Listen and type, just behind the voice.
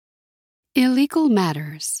Illegal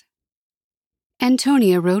matters.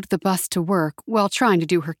 Antonia rode the bus to work while trying to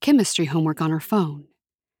do her chemistry homework on her phone.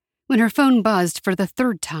 When her phone buzzed for the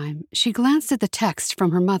third time, she glanced at the text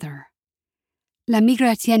from her mother. La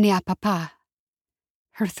migra tiene a papá.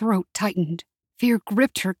 Her throat tightened. Fear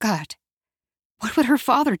gripped her gut. What would her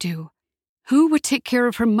father do? Who would take care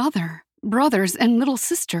of her mother, brothers, and little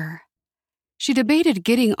sister? She debated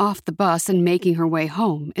getting off the bus and making her way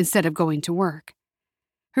home instead of going to work.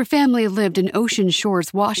 Her family lived in Ocean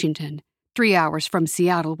Shores, Washington, 3 hours from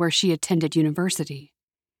Seattle, where she attended university.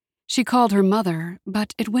 She called her mother,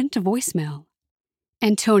 but it went to voicemail.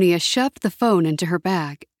 Antonia shoved the phone into her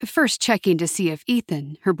bag, first checking to see if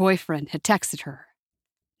Ethan, her boyfriend, had texted her.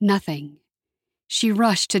 Nothing. She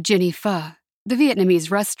rushed to Jenny Pho, the Vietnamese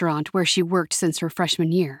restaurant where she worked since her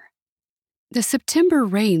freshman year. The September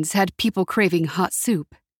rains had people craving hot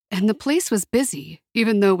soup, and the place was busy,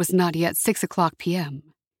 even though it was not yet 6:00 p.m.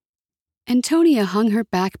 Antonia hung her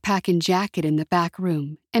backpack and jacket in the back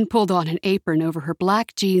room and pulled on an apron over her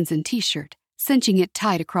black jeans and t-shirt, cinching it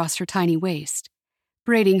tight across her tiny waist.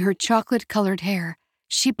 Braiding her chocolate-colored hair,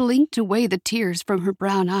 she blinked away the tears from her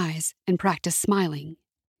brown eyes and practiced smiling.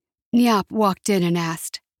 Niap walked in and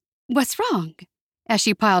asked, "What's wrong?" as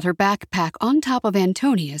she piled her backpack on top of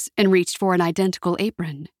Antonia's and reached for an identical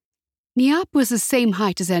apron. Niap was the same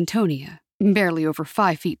height as Antonia, barely over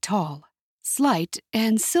 5 feet tall, slight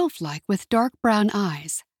and sylph-like with dark brown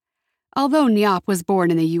eyes. Although Niap was born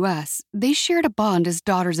in the U.S., they shared a bond as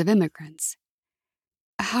daughters of immigrants.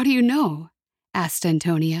 "How do you know?" asked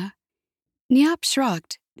Antonia. Niap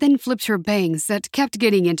shrugged, then flipped her bangs that kept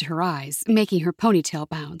getting into her eyes, making her ponytail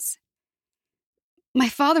bounce. "My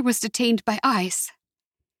father was detained by ICE."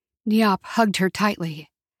 Niap hugged her tightly.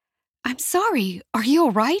 "I'm sorry. Are you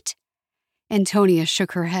all right?" Antonia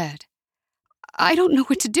shook her head. "I don't know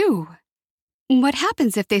what to do." "What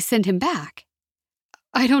happens if they send him back?"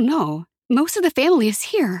 "I don't know. Most of the family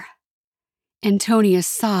is here." Antonia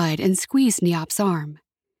sighed and squeezed Niap's arm.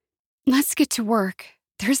 "Let's get to work.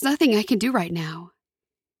 There's nothing I can do right now."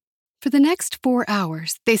 For the next 4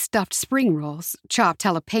 hours, they stuffed spring rolls, chopped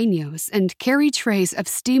jalapenos, and carried trays of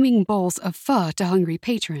steaming bowls of pho to hungry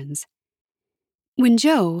patrons. When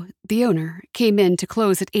Joe, the owner, came in to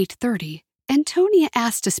close at 8:30, Antonia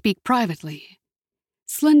asked to speak privately.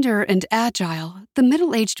 Slender and agile, the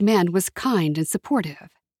middle-aged man was kind and supportive.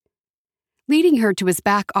 Leading her to his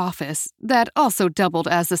back office, that also doubled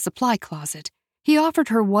as a supply closet, he offered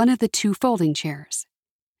her one of the 2 folding chairs.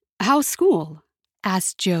 "How's school?"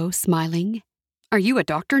 asked Joe, smiling. "Are you a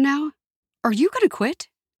doctor now? Are you going to quit?"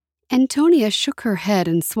 Antonia shook her head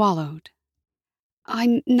and swallowed.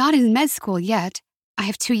 "I'm not in med school yet. I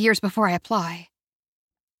have 2 years before I apply.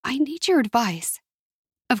 I need your advice."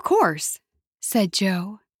 "Of course," said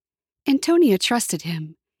Joe. Antonia trusted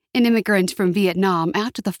him, an immigrant from Vietnam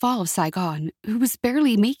after the fall of Saigon who was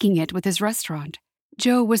barely making it with his restaurant.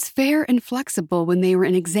 Joe was fair and flexible when they were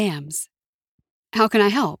in exams. "How can I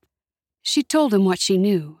help?" She told him what she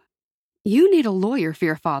knew. "You need a lawyer for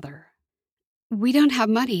your father." "We don't have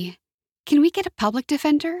money. Can we get a public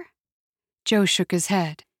defender?" Joe shook his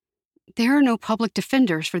head. "There are no public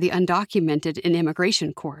defenders for the undocumented in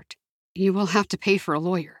immigration court. You will have to pay for a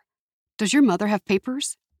lawyer. Does your mother have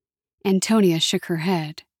papers?" Antonia shook her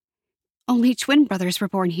head. "Only twin brothers were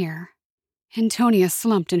born here." Antonia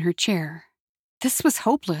slumped in her chair. This was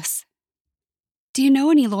hopeless. "Do you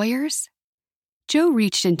know any lawyers?" Joe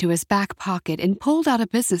reached into his back pocket and pulled out a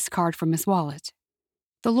business card from his wallet.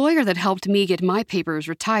 "The lawyer that helped me get my papers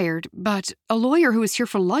retired, but a lawyer who was here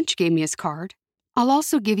for lunch gave me his card. I'll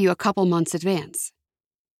also give you a couple months' advance."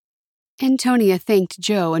 Antonia thanked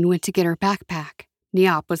Joe and went to get her backpack.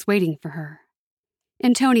 Niap was waiting for her.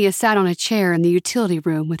 Antonia sat on a chair in the utility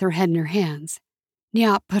room with her head in her hands.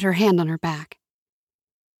 Niap put her hand on her back.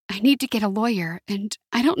 "I need to get a lawyer, and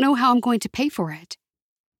I don't know how I'm going to pay for it."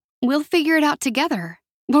 "We'll figure it out together.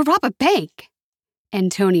 We'll rob a bank."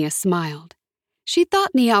 Antonia smiled. She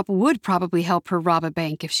thought Niap would probably help her rob a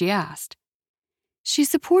bank if she asked. She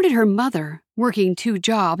supported her mother, working 2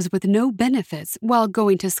 jobs with no benefits while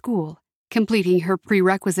going to school, completing her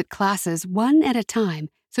prerequisite classes one at a time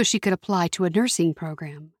so she could apply to a nursing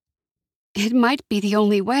program. "It might be the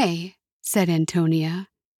only way," said Antonia.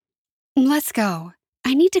 "Let's go.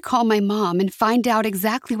 I need to call my mom and find out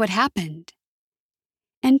exactly what happened."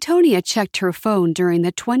 Antonia checked her phone during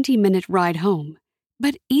the 20-minute ride home,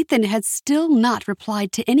 but Ethan had still not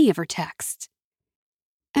replied to any of her texts.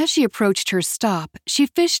 As she approached her stop, she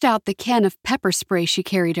fished out the can of pepper spray she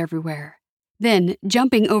carried everywhere. Then,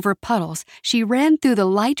 jumping over puddles, she ran through the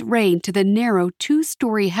light rain to the narrow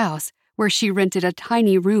 2-story house where she rented a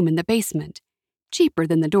tiny room in the basement, cheaper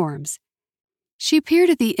than the dorms. She appeared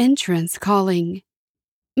at the entrance, calling,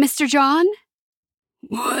 "Mr. John?"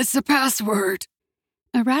 "What's the password?"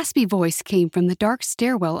 A raspy voice came from the dark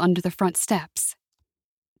stairwell under the front steps.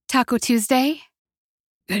 "Taco Tuesday?"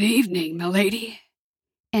 "Good evening, milady."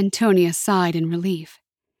 Antonia sighed in relief.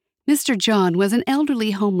 Mr. John was an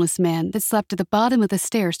elderly homeless man that slept at the bottom of the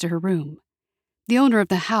stairs to her room. The owner of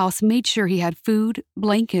the house made sure he had food,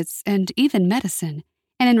 blankets, and even medicine,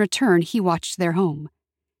 and in return he watched their home.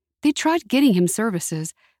 They tried getting him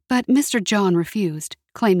services, but Mr. John refused,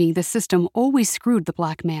 claiming the system always screwed the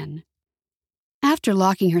black man. After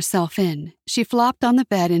locking herself in, she flopped on the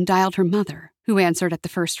bed and dialed her mother, who answered at the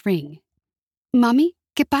first ring. "Mami,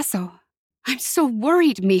 ¿qué pasó?" "I'm so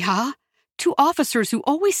worried, mija. 2 officers who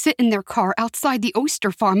always sit in their car outside the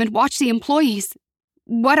oyster farm and watch the employees."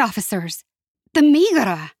 "What officers?" "The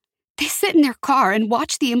migra. They sit in their car and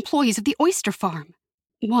watch the employees of the oyster farm.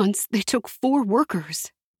 Once, they took 4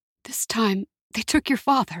 workers. This time, they took your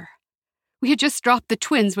father. We had just dropped the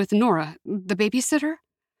twins with Nora, the babysitter.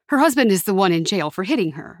 Her husband is the one in jail for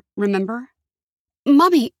hitting her, remember?"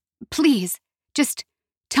 "Mommy, please, just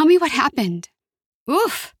tell me what happened."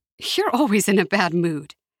 "Oof, you're always in a bad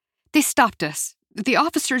mood. They stopped us. The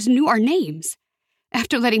officers knew our names.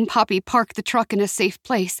 After letting Poppy park the truck in a safe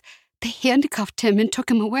place, they handcuffed him and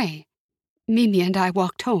took him away. Mimi and I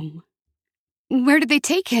walked home." "Where did they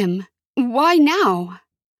take him? Why now?"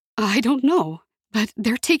 "I don't know, but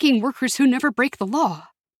they're taking workers who never break the law.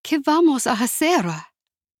 ¿Qué vamos a hacer?"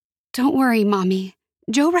 "Don't worry, Mommy.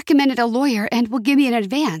 Joe recommended a lawyer and will give me an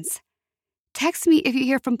advance. Text me if you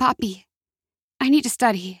hear from Papi. I need to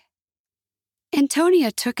study."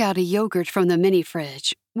 Antonia took out a yogurt from the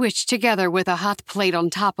mini-fridge, which, together with a hot plate on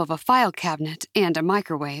top of a file cabinet and a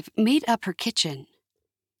microwave, made up her kitchen.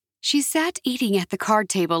 She sat eating at the card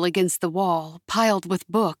table against the wall, piled with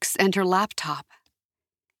books and her laptop.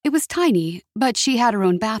 It was tiny, but she had her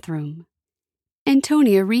own bathroom.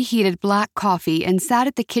 Antonia reheated black coffee and sat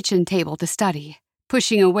at the kitchen table to study,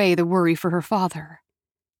 pushing away the worry for her father.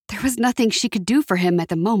 There was nothing she could do for him at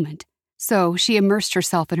the moment, so she immersed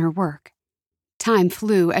herself in her work. Time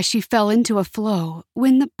flew as she fell into a flow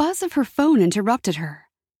when the buzz of her phone interrupted her.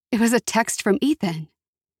 It was a text from Ethan.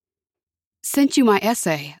 "Sent you my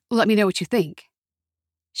essay. Let me know what you think."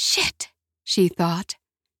 Shit, she thought.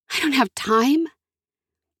 I don't have time.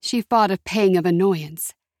 She fought a pang of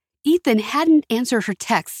annoyance. Ethan hadn't answered her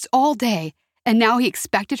texts all day, and now he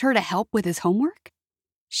expected her to help with his homework?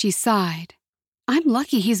 She sighed. I'm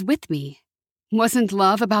lucky he's with me. Wasn't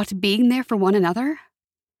love about being there for one another?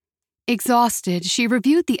 Exhausted, she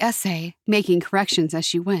reviewed the essay, making corrections as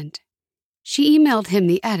she went. She emailed him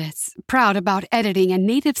the edits, proud about editing a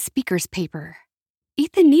native speaker's paper.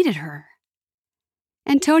 Ethan needed her.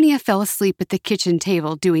 Antonia fell asleep at the kitchen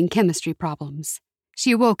table doing chemistry problems.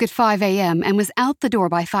 She awoke at 5 a.m. and was out the door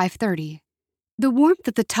by 5:30. The warmth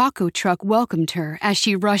of the taco truck welcomed her as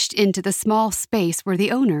she rushed into the small space where the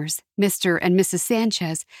owners, Mr. and Mrs.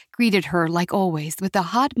 Sanchez, greeted her like always with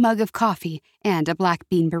a hot mug of coffee and a black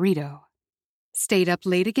bean burrito. "Stayed up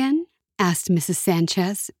late again?" asked Mrs.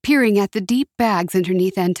 Sanchez, peering at the deep bags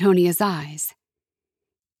underneath Antonia's eyes.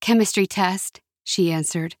 "Chemistry test," she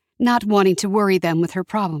answered, not wanting to worry them with her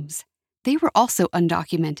problems. They were also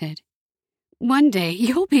undocumented. "One day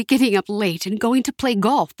you'll be getting up late and going to play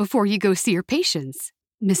golf before you go see your patients,"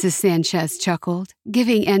 Mrs. Sanchez chuckled,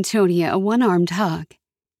 giving Antonia a one-armed hug.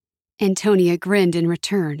 Antonia grinned in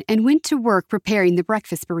return and went to work preparing the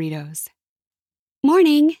breakfast burritos.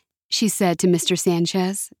 "Morning," she said to Mr.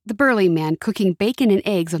 Sanchez, the burly man cooking bacon and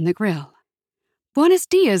eggs on the grill. "Buenos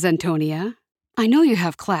dias, Antonia. I know you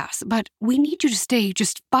have class, but we need you to stay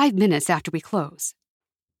just 5 minutes after we close."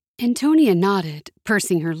 Antonia nodded,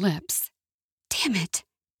 pursing her lips. Damn it,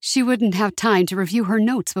 she wouldn't have time to review her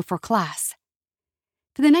notes before class.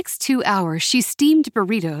 For the next 2 hours, she steamed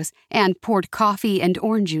burritos and poured coffee and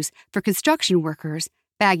orange juice for construction workers,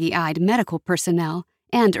 baggy-eyed medical personnel,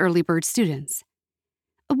 and early bird students.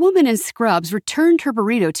 A woman in scrubs returned her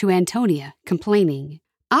burrito to Antonia, complaining,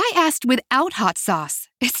 "I asked without hot sauce.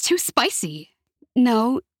 It's too spicy."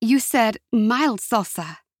 "No, you said mild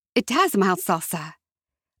salsa. It has mild salsa."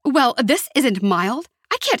 "Well, this isn't mild.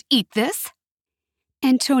 I can't eat this."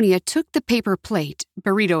 Antonia took the paper plate,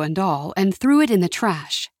 burrito and all, and threw it in the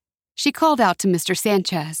trash. She called out to Mr.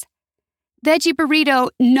 Sanchez. "Veggie burrito,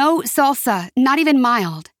 no salsa, not even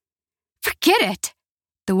mild." "Forget it,"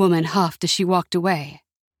 the woman huffed as she walked away.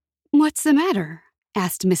 "What's the matter?"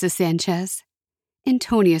 asked Mrs. Sanchez.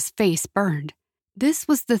 Antonia's face burned. This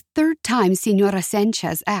was the 3rd time Señora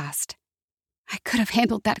Sanchez asked. "I could have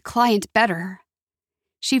handled that client better."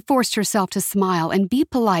 She forced herself to smile and be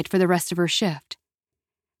polite for the rest of her shift.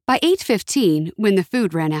 By 8:15, when the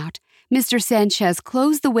food ran out, Mr. Sanchez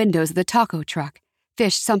closed the windows of the taco truck,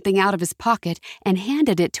 fished something out of his pocket, and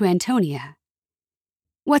handed it to Antonia.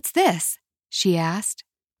 "What's this?" she asked.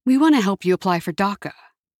 "We want to help you apply for DACA."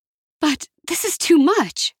 "But this is too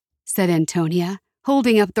much," said Antonia,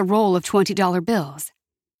 holding up the roll of $20 bills.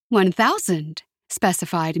 "1,000,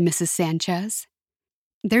 specified Mrs. Sanchez.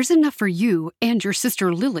 "There's enough for you and your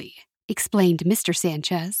sister Lily," explained Mr.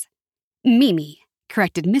 Sanchez. "Mimi,"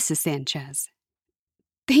 corrected Mrs. Sanchez.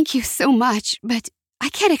 "Thank you so much, but I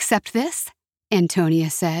can't accept this," Antonia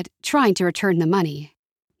said, trying to return the money.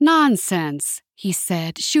 "Nonsense," he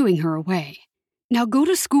said, shooing her away. "Now go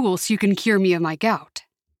to school so you can cure me of my gout."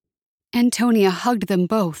 Antonia hugged them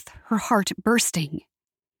both, her heart bursting.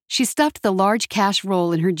 She stuffed the large cash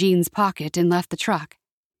roll in her jeans pocket and left the truck.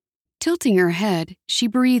 Tilting her head, she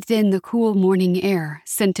breathed in the cool morning air,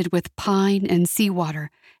 scented with pine and seawater,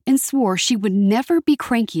 and swore she would never be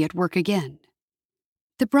cranky at work again.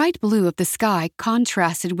 The bright blue of the sky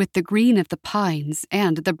contrasted with the green of the pines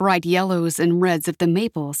and the bright yellows and reds of the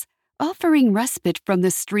maples, offering respite from the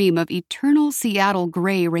stream of eternal Seattle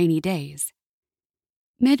gray rainy days.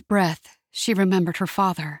 Mid-breath, she remembered her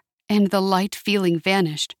father, and the light feeling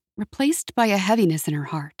vanished, replaced by a heaviness in her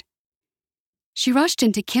heart. She rushed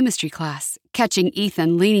into chemistry class, catching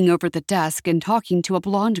Ethan leaning over the desk and talking to a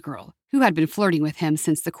blonde girl who had been flirting with him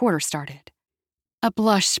since the quarter started. A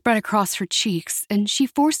blush spread across her cheeks, and she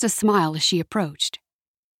forced a smile as she approached.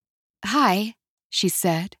 "Hi," she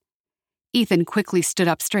said. Ethan quickly stood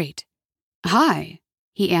up straight. "Hi,"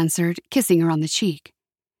 he answered, kissing her on the cheek.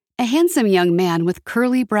 A handsome young man with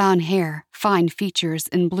curly brown hair, fine features,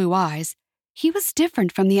 and blue eyes, he was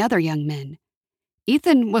different from the other young men.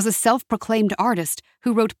 Ethan was a self-proclaimed artist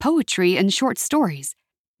who wrote poetry and short stories,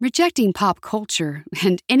 rejecting pop culture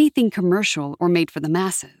and anything commercial or made for the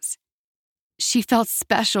masses. She felt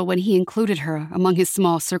special when he included her among his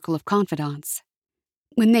small circle of confidants.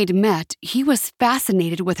 When they'd met, he was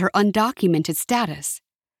fascinated with her undocumented status.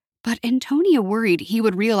 But Antonia worried he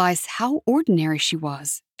would realize how ordinary she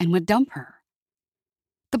was and would dump her.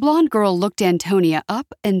 The blonde girl looked Antonia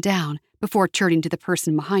up and down before turning to the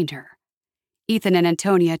person behind her. Ethan and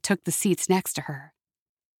Antonia took the seats next to her.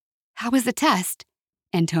 "How was the test?"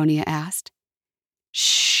 Antonia asked.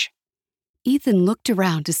 "Shh." Ethan looked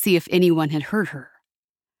around to see if anyone had heard her.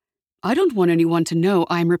 "I don't want anyone to know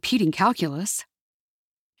I'm repeating calculus."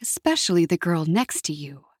 "Especially the girl next to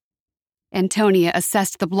you." Antonia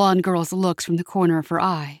assessed the blonde girl's looks from the corner of her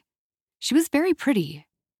eye. She was very pretty.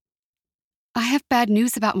 "I have bad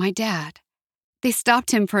news about my dad. They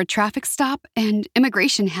stopped him for a traffic stop, and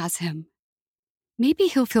immigration has him. Maybe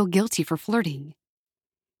he'll feel guilty for flirting."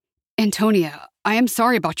 "Antonia, I am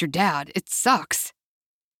sorry about your dad. It sucks."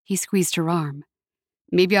 He squeezed her arm.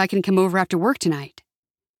 "Maybe I can come over after work tonight."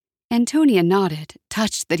 Antonia nodded,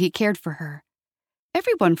 touched that he cared for her.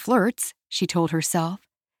 "Everyone flirts," she told herself.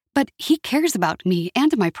 "But he cares about me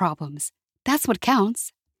and my problems. That's what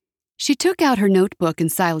counts." She took out her notebook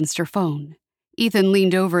and silenced her phone. Ethan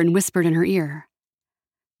leaned over and whispered in her ear.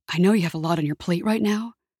 "I know you have a lot on your plate right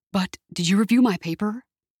now, but did you review my paper?"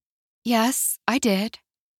 "Yes, I did.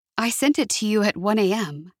 I sent it to you at 1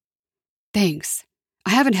 a.m. "Thanks. I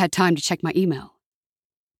haven't had time to check my email."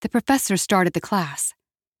 The professor started the class.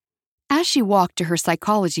 As she walked to her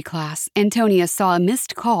psychology class, Antonia saw a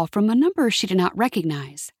missed call from a number she did not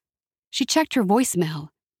recognize. She checked her voicemail.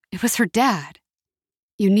 It was her dad.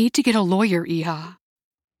 "You need to get a lawyer, Iha.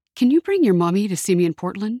 Can you bring your mommy to see me in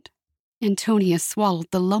Portland?" Antonia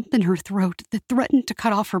swallowed the lump in her throat that threatened to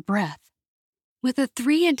cut off her breath. With a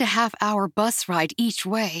 3.5-hour bus ride each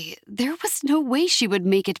way, there was no way she would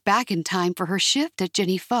make it back in time for her shift at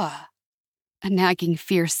Jenny Pho. A nagging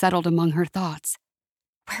fear settled among her thoughts.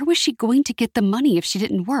 Where was she going to get the money if she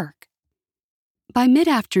didn't work? By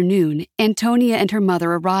mid-afternoon, Antonia and her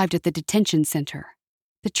mother arrived at the detention center.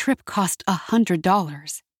 The trip cost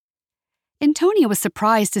 $100. Antonia was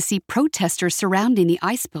surprised to see protesters surrounding the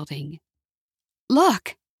ICE building.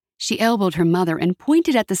 "Look!" She elbowed her mother and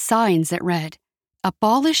pointed at the signs that read,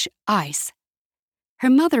 "Abolish ICE." Her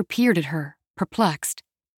mother peered at her, perplexed.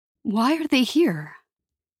 "Why are they here?"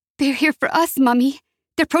 "They're here for us, Mummy.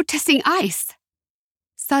 They're protesting ICE."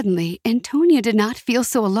 Suddenly, Antonia did not feel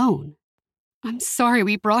so alone. "I'm sorry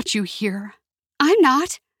we brought you here." "I'm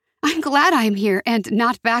not. I'm glad I'm here and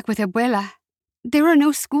not back with Abuela. There are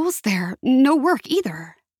no schools there, no work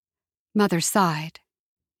either." Mother sighed.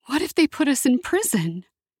 "What if they put us in prison?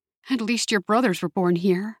 At least your brothers were born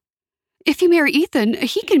here. If you marry Ethan,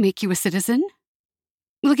 he can make you a citizen."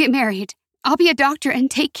 "We'll get married. I'll be a doctor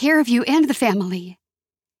and take care of you and the family."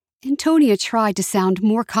 Antonia tried to sound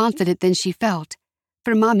more confident than she felt,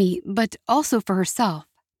 For Mommy, but also for herself.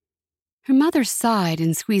 Her mother sighed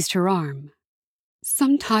and squeezed her arm.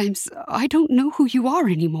 Sometimes I don't know who you are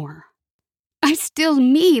anymore. I'm still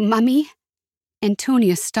me, Mummy.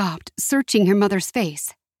 Antonia stopped, searching her mother's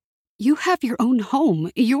face. You have your own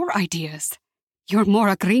home, your ideas. You're more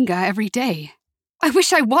a gringa every day. I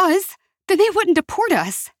wish I was. Then they wouldn't deport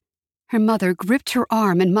us. Her mother gripped her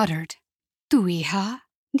arm and muttered, Tu hija,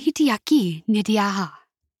 niti aquí, niti allá.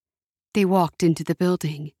 They walked into the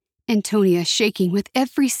building, Antonia shaking with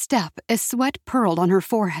every step as sweat purled on her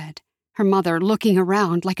forehead, her mother looking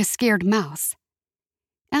around like a scared mouse.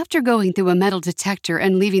 After going through a metal detector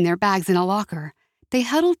and leaving their bags in a locker, they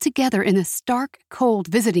huddled together in a stark, cold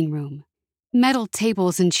visiting room, metal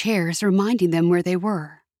tables and chairs reminding them where they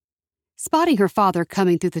were. Spotting her father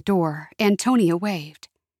coming through the door, Antonia waved.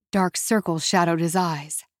 Dark circles shadowed his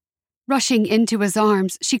eyes. Rushing into his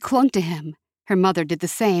arms, she clung to him. Her mother did the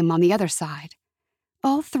same on the other side.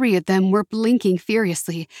 All three of them were blinking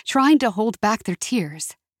furiously, trying to hold back their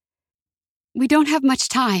tears. We don't have much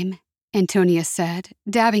time, Antonia said,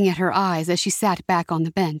 dabbing at her eyes as she sat back on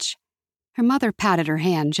the bench. Her mother patted her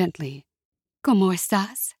hand gently. ¿Cómo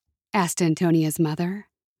estás? Asked Antonia's mother.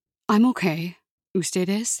 I'm okay.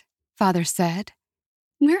 ¿Ustedes? Father said.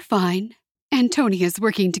 We're fine. Antonia's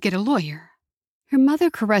working to get a lawyer. Her mother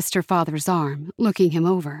caressed her father's arm, looking him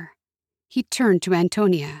over. He turned to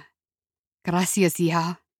Antonia. Gracias,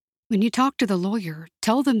 hija. When you talk to the lawyer,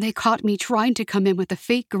 tell them they caught me trying to come in with a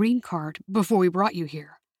fake green card before we brought you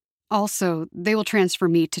here. Also, they will transfer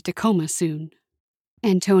me to Tacoma soon.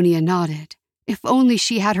 Antonia nodded. If only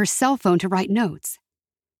she had her cell phone to write notes.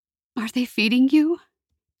 Are they feeding you?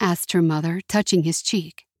 Asked her mother, touching his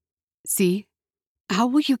cheek. See? How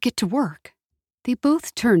will you get to work? They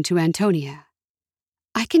both turned to Antonia.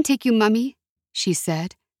 I can take you, Mummy, she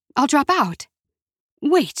said. I'll drop out.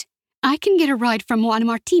 Wait, I can get a ride from Juan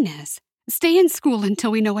Martinez. Stay in school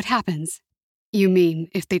until we know what happens. You mean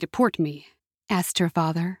if they deport me? Asked her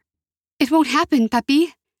father. It won't happen,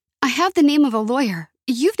 Papi. I have the name of a lawyer.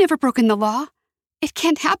 You've never broken the law. It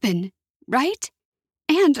can't happen, right?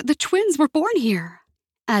 And the twins were born here,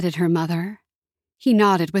 added her mother. He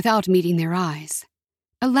nodded without meeting their eyes.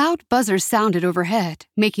 A loud buzzer sounded overhead,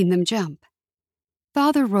 making them jump.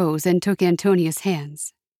 Father rose and took Antonia's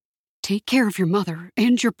hands. Take care of your mother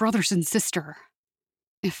and your brothers and sister.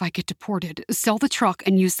 If I get deported, sell the truck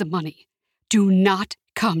and use the money. Do not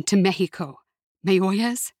come to Mexico. ¿Me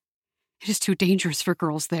oyes? It is too dangerous for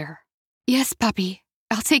girls there. Yes, Papi.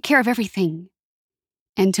 I'll take care of everything.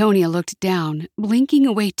 Antonia looked down, blinking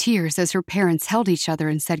away tears as her parents held each other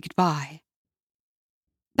and said goodbye.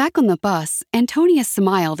 Back on the bus, Antonia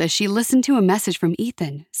smiled as she listened to a message from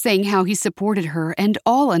Ethan saying how he supported her and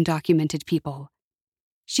all undocumented people.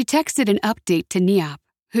 She texted an update to Niap,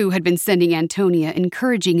 who had been sending Antonia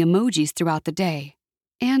encouraging emojis throughout the day,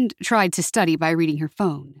 and tried to study by reading her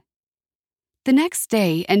phone. The next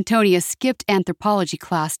day, Antonia skipped anthropology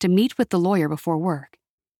class to meet with the lawyer before work.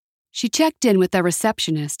 She checked in with the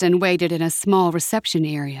receptionist and waited in a small reception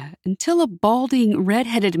area until a balding,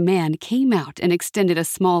 red-headed man came out and extended a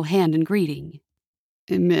small hand in greeting.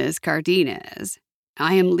 Ms. Cardenas,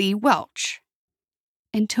 I am Lee Welch.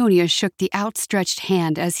 Antonia shook the outstretched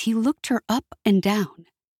hand as he looked her up and down.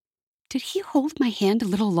 Did he hold my hand a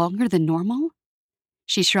little longer than normal?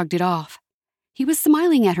 She shrugged it off. He was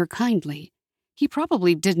smiling at her kindly. He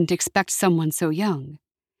probably didn't expect someone so young.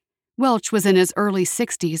 Welch was in his early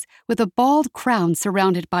 60s with a bald crown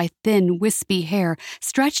surrounded by thin, wispy hair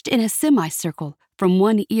stretched in a semicircle from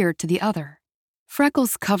one ear to the other.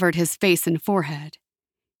 Freckles covered his face and forehead.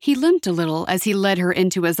 He limped a little as he led her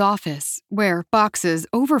into his office, where boxes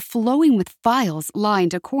overflowing with files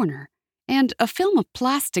lined a corner, and a film of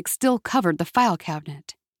plastic still covered the file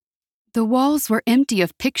cabinet. The walls were empty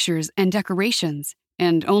of pictures and decorations,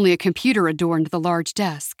 and only a computer adorned the large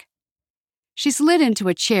desk. She slid into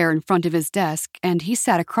a chair in front of his desk, and he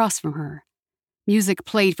sat across from her. Music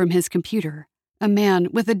played from his computer, a man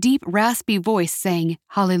with a deep, raspy voice sang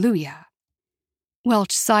Hallelujah.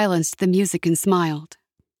 Welch silenced the music and smiled.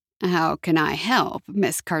 How can I help,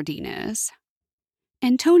 Miss Cardenas?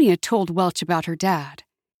 Antonia told Welch about her dad.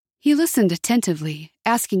 He listened attentively,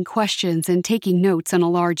 asking questions and taking notes on a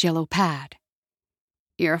large yellow pad.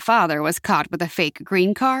 Your father was caught with a fake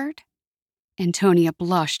green card? Antonia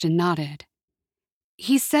blushed and nodded.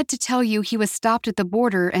 He said to tell you he was stopped at the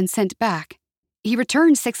border and sent back. He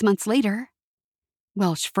returned 6 months later.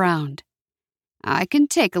 Welch frowned. I can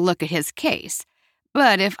take a look at his case,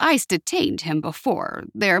 but if ICE detained him before,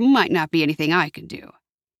 there might not be anything I can do.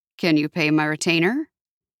 Can you pay my retainer?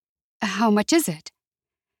 How much is it?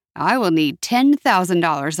 I will need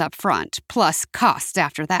 $10,000 up front, plus costs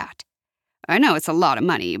after that. I know it's a lot of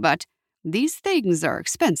money, but these things are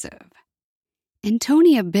expensive."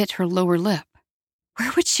 Antonia bit her lower lip.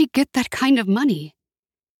 Where would she get that kind of money?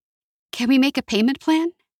 "Can we make a payment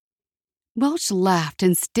plan?" Welch laughed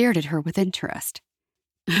and stared at her with interest.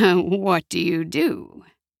 "What do you do?"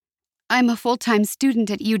 "I'm a full-time student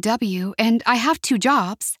at UW, and I have 2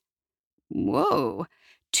 jobs." "Whoa,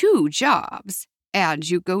 2 jobs? And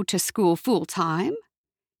you go to school full-time?"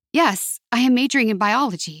 "Yes, I am majoring in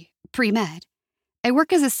biology, pre-med. I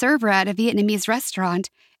work as a server at a Vietnamese restaurant,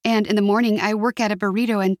 and in the morning I work at a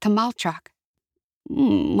burrito and tamal truck."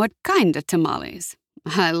 What kind of tamales?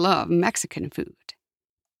 I love Mexican food."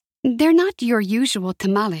 "They're not your usual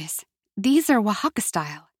tamales. These are Oaxaca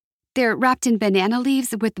style. They're wrapped in banana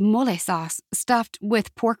leaves with mole sauce, stuffed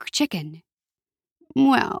with pork chicken."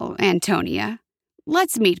 "Well, Antonia,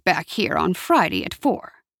 let's meet back here on Friday at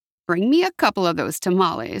 4. Bring me a couple of those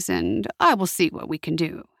tamales, and I will see what we can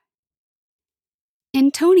do."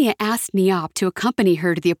 Antonia asked Niap to accompany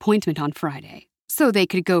her to the appointment on Friday, so they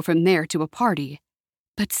could go from there to a party.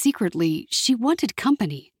 But secretly, she wanted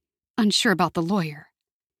company, unsure about the lawyer.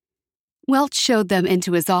 Welch showed them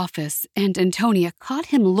into his office, and Antonia caught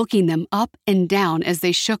him looking them up and down as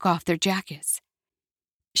they shook off their jackets.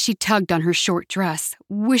 She tugged on her short dress,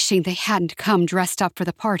 wishing they hadn't come dressed up for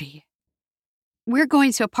the party. "We're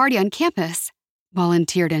going to a party on campus,"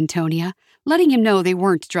 volunteered Antonia, letting him know they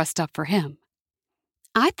weren't dressed up for him.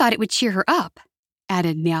 "I thought it would cheer her up,"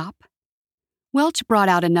 added Niap. Welch brought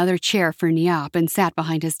out another chair for Niap and sat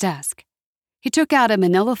behind his desk. He took out a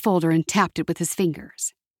manila folder and tapped it with his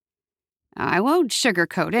fingers. "I won't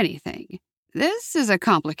sugarcoat anything. This is a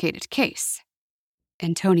complicated case."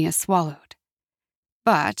 Antonia swallowed.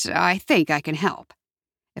 "But I think I can help.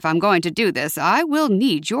 If I'm going to do this, I will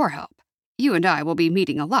need your help. You and I will be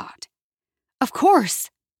meeting a lot." "Of course,"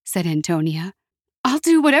 said Antonia. "I'll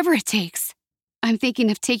do whatever it takes. I'm thinking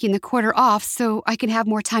of taking the quarter off so I can have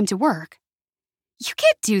more time to work." "You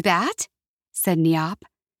can't do that," said Niap.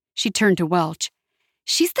 She turned to Welch.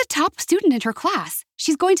 "She's the top student in her class.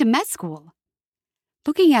 She's going to med school."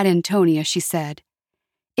 Looking at Antonia, she said,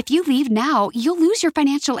 "If you leave now, you'll lose your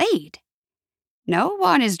financial aid." "No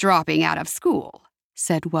one is dropping out of school,"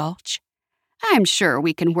 said Welch. "I'm sure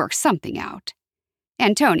we can work something out.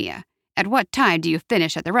 Antonia, at what time do you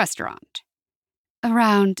finish at the restaurant?"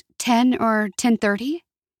 "Around 10 or 10:30.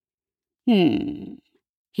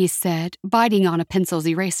 He said, biting on a pencil's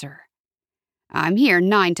eraser. "I'm here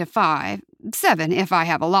 9 to 5, 7 if I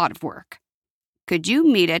have a lot of work. Could you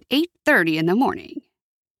meet at 8:30 in the morning?"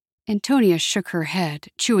 Antonia shook her head,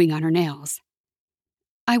 chewing on her nails.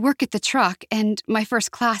 "I work at the truck, and my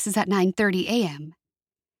first class is at 9:30 a.m.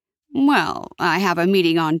 "Well, I have a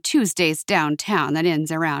meeting on Tuesdays downtown that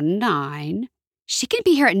ends around 9. "She can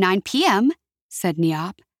be here at 9 p.m., said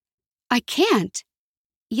Niap. "I can't."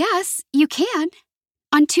 "Yes, you can.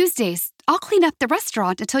 On Tuesdays, I'll clean up the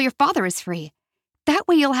restaurant until your father is free. That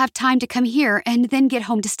way you'll have time to come here and then get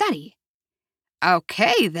home to study."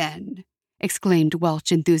 "Okay, then," exclaimed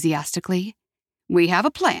Welch enthusiastically. "We have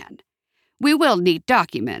a plan. We will need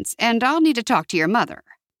documents, and I'll need to talk to your mother."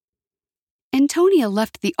 Antonia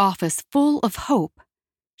left the office full of hope.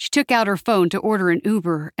 She took out her phone to order an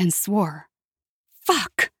Uber and swore.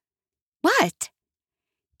 "Fuck!" "What?"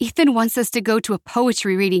 "Ethan wants us to go to a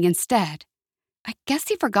poetry reading instead. I guess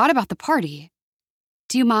he forgot about the party.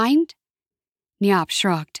 Do you mind?" Niap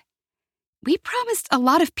shrugged. "We promised a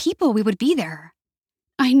lot of people we would be there."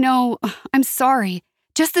 "I know. I'm sorry.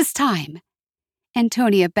 Just this time."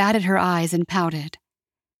 Antonia batted her eyes and pouted.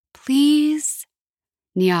 "Please?"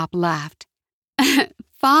 Niap laughed.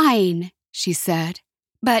 "Fine," she said.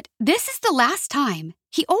 "But this is the last time.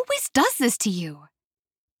 He always does this to you."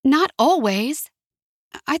 "Not always.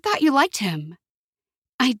 I thought you liked him."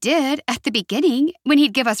 "I did at the beginning, when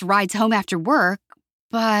he'd give us rides home after work,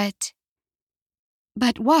 but..."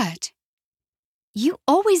 "But what?" "You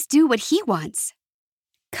always do what he wants."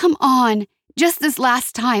 "Come on, just this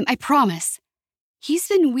last time, I promise. He's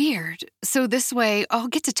been weird, so this way I'll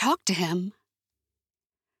get to talk to him."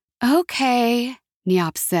 "Okay,"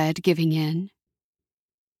 Niap said, giving in.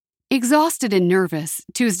 Exhausted and nervous,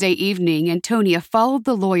 Tuesday evening, Antonia followed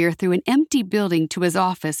the lawyer through an empty building to his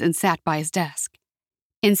office and sat by his desk.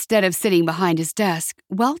 Instead of sitting behind his desk,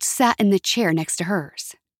 Welch sat in the chair next to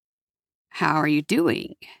hers. "How are you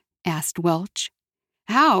doing?" asked Welch.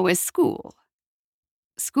 "How is school?"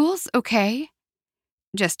 "School's okay."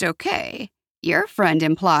 "Just okay. Your friend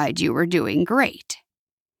implied you were doing great."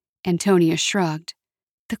 Antonia shrugged.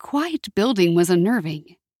 The quiet building was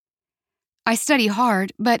unnerving. I study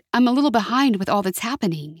hard, but I'm a little behind with all that's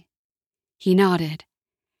happening." He nodded.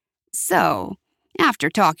 "So, after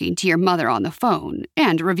talking to your mother on the phone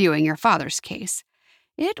and reviewing your father's case,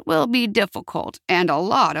 it will be difficult and a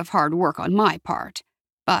lot of hard work on my part,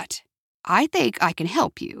 but I think I can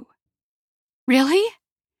help you." "Really?"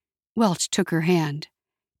 Welch took her hand.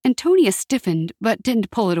 Antonia stiffened but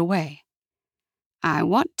didn't pull it away. "I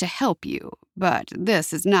want to help you, but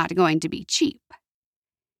this is not going to be cheap."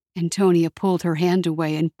 Antonia pulled her hand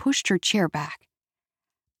away and pushed her chair back.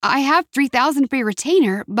 "I have $3,000 for your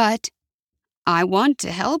retainer, but—" "I want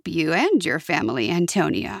to help you and your family,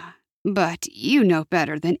 Antonia, but you know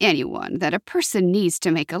better than anyone that a person needs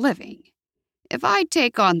to make a living. If I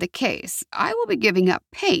take on the case, I will be giving up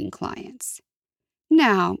paying clients.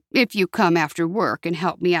 Now, if you come after work and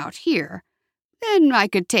help me out here, then I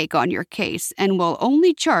could take on your case and will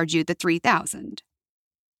only charge you the $3,000.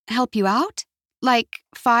 "Help you out? Like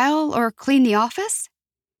file or clean the office?"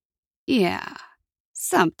 "Yeah,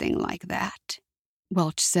 something like that,"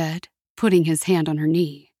 Welch said, putting his hand on her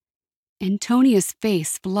knee. Antonia's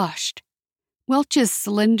face flushed. Welch's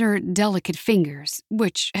slender, delicate fingers,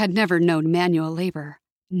 which had never known manual labor,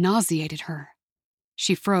 nauseated her.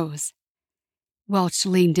 She froze. Welch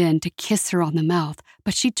leaned in to kiss her on the mouth,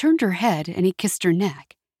 but she turned her head and he kissed her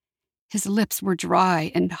neck. His lips were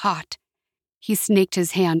dry and hot. He snaked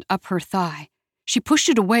his hand up her thigh. She pushed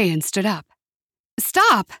it away and stood up.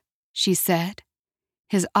 "Stop," she said.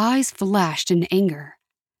 His eyes flashed in anger.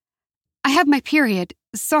 "I have my period.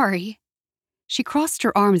 Sorry." She crossed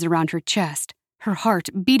her arms around her chest, her heart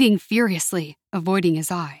beating furiously, avoiding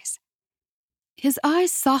his eyes. His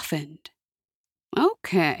eyes softened.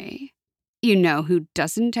 "Okay. You know who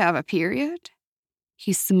doesn't have a period?"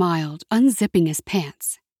 He smiled, unzipping his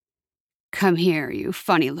pants. "Come here, you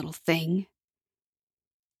funny little thing."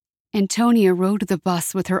 Antonia rode the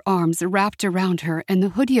bus with her arms wrapped around her and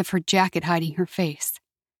the hoodie of her jacket hiding her face.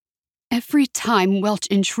 Every time Welch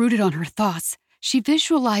intruded on her thoughts, she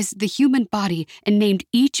visualized the human body and named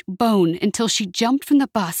each bone until she jumped from the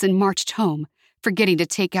bus and marched home, forgetting to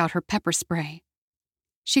take out her pepper spray.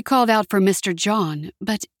 She called out for Mr. John,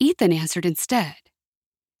 but Ethan answered instead.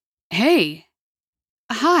 "Hey."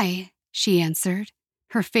 "Hi," she answered,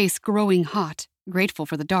 her face growing hot, grateful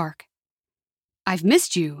for the dark. "I've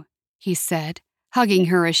missed you," he said, hugging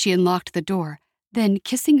her as she unlocked the door, then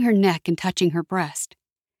kissing her neck and touching her breast.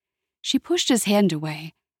 She pushed his hand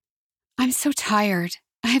away. "I'm so tired.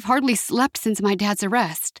 I have hardly slept since my dad's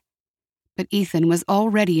arrest." But Ethan was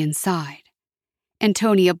already inside.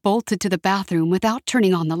 Antonia bolted to the bathroom without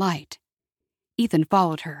turning on the light. Ethan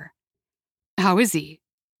followed her. "How is he?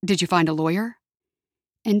 Did you find a lawyer?"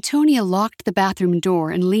 Antonia locked the bathroom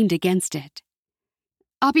door and leaned against it.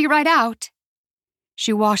 "I'll be right out."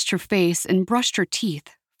 She washed her face and brushed her teeth,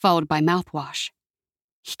 followed by mouthwash.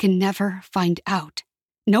 He can never find out.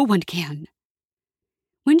 No one can.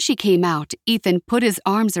 When she came out, Ethan put his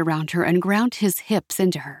arms around her and ground his hips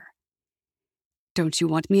into her. "Don't you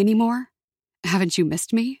want me anymore? Haven't you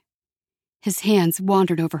missed me?" His hands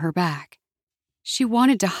wandered over her back. She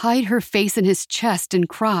wanted to hide her face in his chest and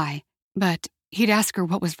cry, but he'd ask her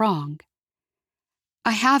what was wrong.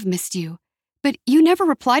 "I have missed you, but you never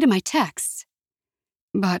reply to my texts."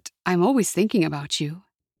 "But I'm always thinking about you."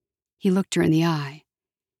 He looked her in the eye.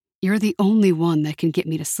 "You're the only one that can get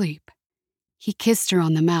me to sleep." He kissed her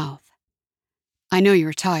on the mouth. "I know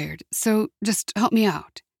you're tired, so just help me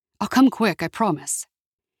out. I'll come quick, I promise."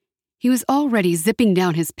 He was already zipping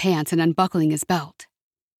down his pants and unbuckling his belt.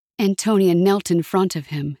 Antonia knelt in front of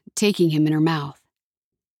him, taking him in her mouth.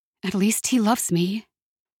 "At least he loves me."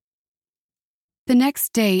 The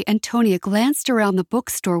next day, Antonia glanced around the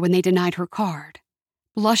bookstore when they denied her card.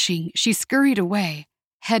 Blushing, she scurried away,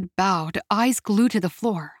 head bowed, eyes glued to the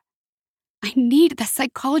floor. "I need the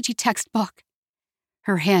psychology textbook."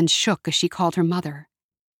 Her hand shook as she called her mother.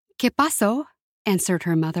 "¿Qué pasó?" answered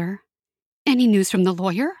her mother. "Any news from the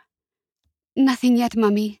lawyer?" "Nothing yet,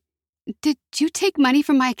 Mummy. Did you take money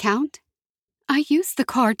from my account?" "I used the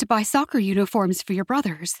card to buy soccer uniforms for your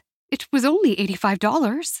brothers. It was only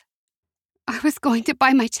 $85. I was going to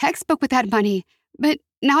buy my textbook with that money, but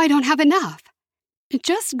now I don't have enough."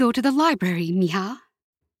 "Just go to the library, mija."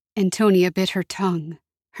 Antonia bit her tongue.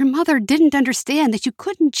 Her mother didn't understand that you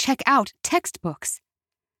couldn't check out textbooks.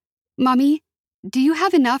 "Mommy, do you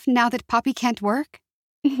have enough now that Papi can't work?"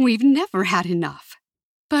 "We've never had enough,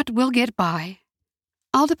 but we'll get by."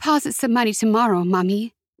 "I'll deposit some money tomorrow,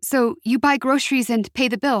 Mommy, so you buy groceries and pay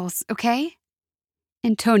the bills, okay?"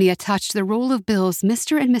 Antonia touched the roll of bills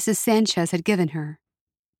Mr. and Mrs. Sanchez had given her.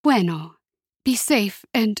 "Bueno. Be safe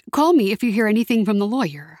and call me if you hear anything from the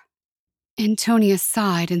lawyer." Antonia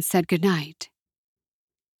sighed and said goodnight.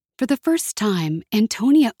 For the first time,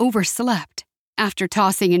 Antonia overslept after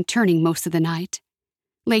tossing and turning most of the night.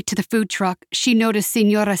 Late to the food truck, she noticed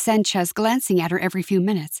Senora Sanchez glancing at her every few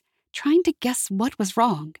minutes, trying to guess what was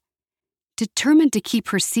wrong. Determined to keep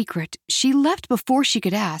her secret, she left before she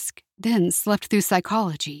could ask, then slept through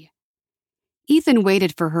psychology. Ethan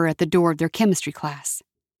waited for her at the door of their chemistry class.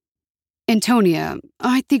 "Antonia,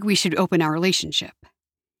 I think we should open our relationship."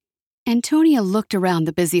 Antonia looked around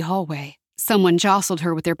the busy hallway. Someone jostled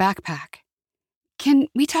her with their backpack. "Can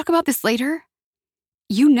we talk about this later?"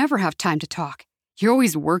 "You never have time to talk. You're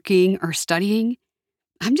always working or studying.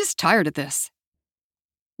 I'm just tired of this."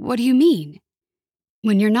 "What do you mean?"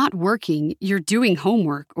 "When you're not working, you're doing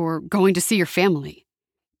homework or going to see your family.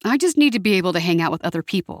 I just need to be able to hang out with other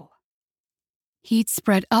people." Heat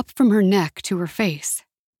spread up from her neck to her face.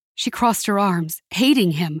 She crossed her arms,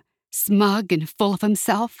 hating him, smug and full of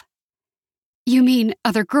himself. "You mean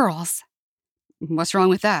other girls?" "What's wrong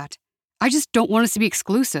with that? I just don't want us to be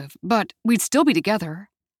exclusive, but we'd still be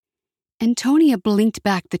together." Antonia blinked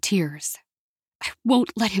back the tears. "I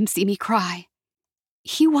won't let him see me cry.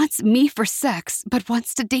 He wants me for sex, but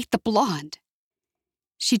wants to date the blonde."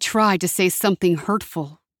 She tried to say something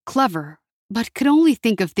hurtful, clever, but could only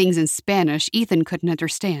think of things in Spanish Ethan couldn't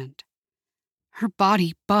understand. Her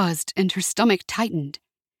body buzzed and her stomach tightened.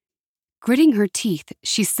 Gritting her teeth,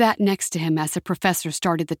 she sat next to him as the professor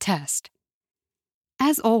started the test.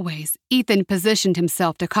 As always, Ethan positioned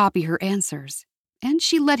himself to copy her answers, and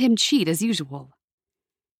she let him cheat as usual.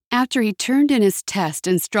 After he turned in his test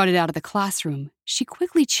and strutted out of the classroom, she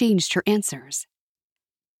quickly changed her answers.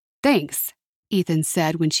 "Thanks," Ethan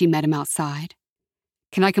said when she met him outside.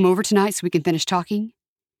 "Can I come over tonight so we can finish talking?"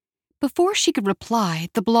 Before she could reply,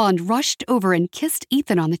 the blonde rushed over and kissed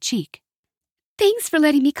Ethan on the cheek. "Thanks for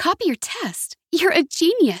letting me copy your test. You're a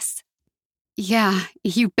genius." "Yeah,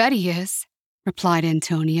 you bet he is," replied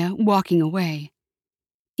Antonia, walking away.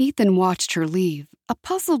 Ethan watched her leave, a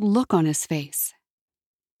puzzled look on his face.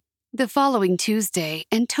 The following Tuesday,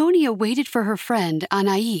 Antonia waited for her friend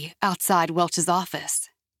Anaí outside Welch's office.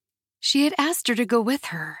 She had asked her to go with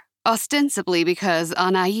her, ostensibly because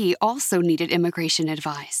Anaí also needed immigration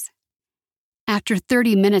advice. After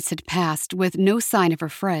 30 minutes had passed with no sign of her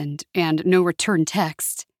friend and no return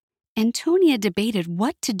text, Antonia debated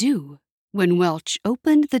what to do when Welch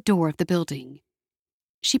opened the door of the building.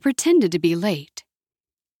 She pretended to be late.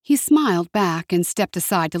 He smiled back and stepped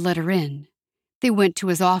aside to let her in. They went to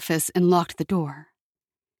his office and locked the door.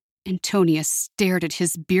 Antonia stared at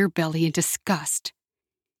his beer belly in disgust.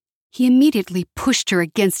 He immediately pushed her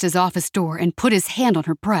against his office door and put his hand on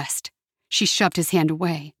her breast. She shoved his hand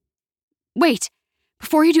away. "Wait,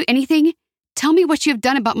 before you do anything, tell me what you have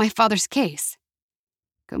done about my father's case."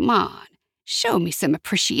 "Come on, show me some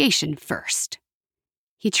appreciation first."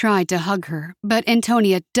 He tried to hug her, but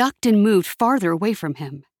Antonia ducked and moved farther away from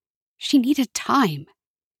him. She needed time.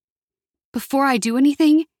 "Before I do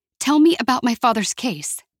anything, tell me about my father's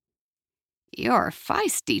case." "You're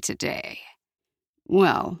feisty today.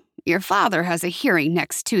 Well, your father has a hearing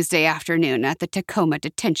next Tuesday afternoon at the Tacoma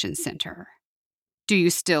Detention Center. Do you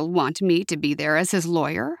still want me to be there as his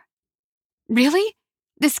lawyer?" "Really?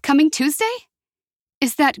 This coming Tuesday?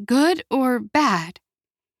 Is that good or bad?"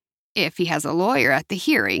 "If he has a lawyer at the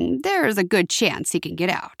hearing, there's a good chance he can get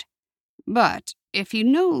out. But if you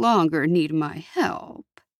no longer need my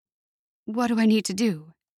help..." "What do I need to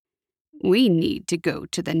do?" "We need to go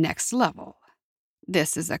to the next level.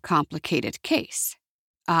 This is a complicated case.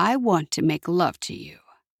 I want to make love to you.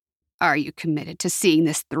 Are you committed to seeing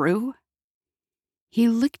this through?" He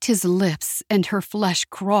licked his lips and her flesh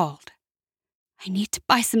crawled. "I need to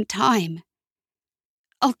buy some time."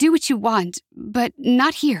 "I'll do what you want, but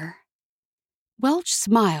not here." Welch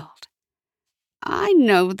smiled. "I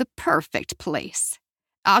know the perfect place.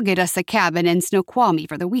 I'll get us a cabin in Snoqualmie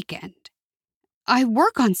for the weekend." "I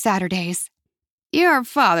work on Saturdays." "Your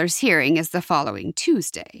father's hearing is the following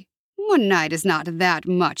Tuesday. One night is not that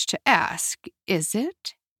much to ask, is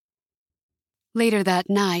it?" Later that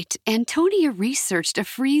night, Antonia researched a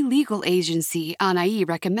free legal agency Anaí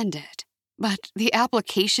recommended, but the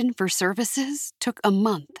application for services took a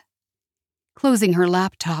month. Closing her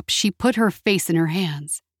laptop, she put her face in her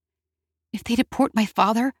hands. If they deport my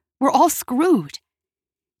father, we're all screwed.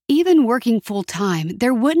 Even working full-time,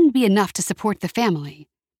 there wouldn't be enough to support the family,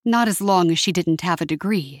 not as long as she didn't have a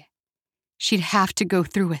degree. She'd have to go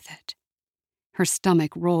through with it. Her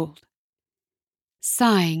stomach rolled.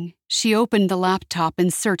 Sighing, she opened the laptop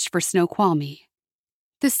and searched for Snoqualmie.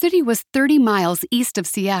 The city was 30 miles east of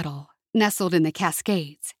Seattle, nestled in the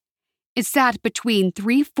Cascades. It sat between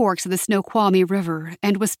 3 forks of the Snoqualmie River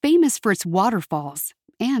and was famous for its waterfalls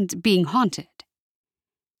and being haunted.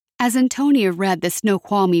 As Antonia read that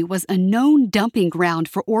Snoqualmie was a known dumping ground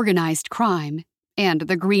for organized crime, and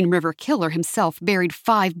the Green River Killer himself buried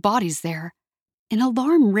 5 bodies there, an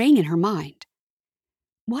alarm rang in her mind.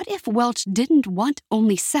 What if Welch didn't want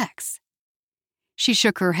only sex? She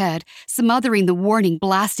shook her head, smothering the warning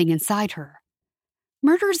blasting inside her.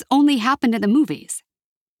 Murders only happened in the movies.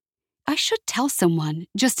 I should tell someone,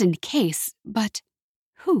 just in case, but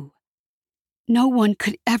who? No one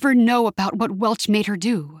could ever know about what Welch made her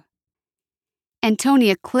do.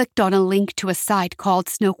 Antonia clicked on a link to a site called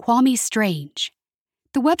Snoqualmie Strange.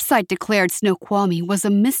 The website declared Snoqualmie was a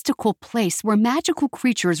mystical place where magical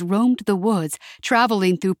creatures roamed the woods,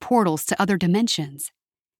 traveling through portals to other dimensions.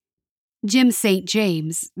 Jim St.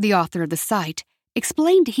 James, the author of the site,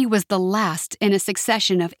 explained he was the last in a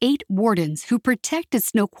succession of 8 wardens who protected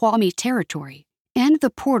Snoqualmie territory and the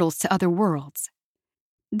portals to other worlds.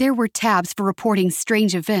 There were tabs for reporting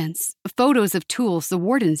strange events, photos of tools the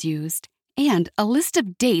wardens used, and a list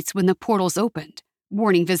of dates when the portals opened,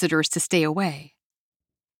 warning visitors to stay away.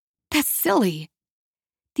 That's silly.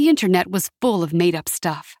 The internet was full of made-up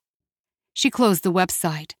stuff. She closed the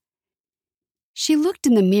website. She looked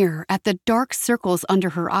in the mirror at the dark circles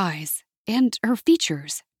under her eyes and her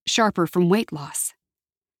features, sharper from weight loss.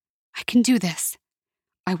 I can do this.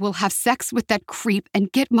 I will have sex with that creep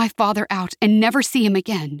and get my father out and never see him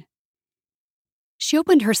again. She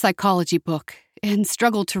opened her psychology book and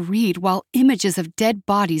struggled to read while images of dead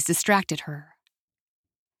bodies distracted her.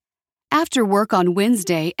 After work on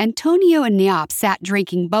Wednesday, Antonio and Niap sat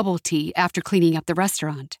drinking bubble tea after cleaning up the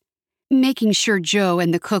restaurant. Making sure Joe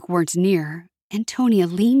and the cook weren't near, Antonia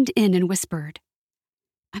leaned in and whispered,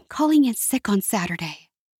 I'm calling in sick on Saturday.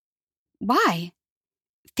 Why?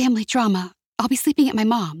 Family drama. I'll be sleeping at my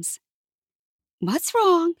mom's. What's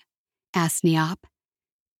wrong? Asked Niap.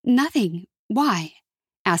 Nothing. Why?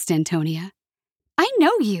 Asked Antonia. I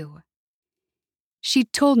know you.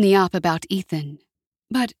 She'd told Niap about Ethan,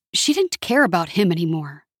 but she didn't care about him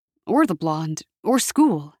anymore, or the blonde, or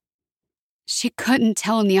school. She couldn't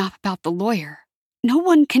tell Niap about the lawyer. No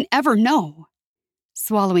one can ever know.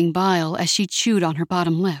 Swallowing bile as she chewed on her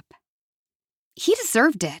bottom lip. He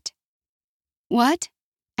deserved it. What?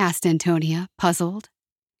 Asked Antonia, puzzled.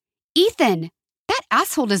 Ethan! That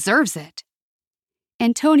asshole deserves it.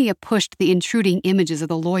 Antonia pushed the intruding images of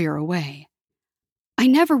the lawyer away. I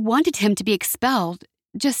never wanted him to be expelled,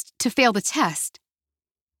 just to fail the test.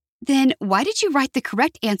 Then why did you write the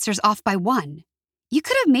correct answers off by 1? You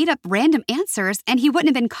could have made up random answers and he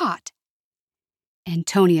wouldn't have been caught.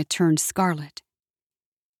 Antonia turned scarlet.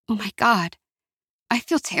 Oh my God, I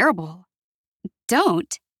feel terrible.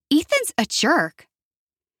 Don't. Ethan's a jerk.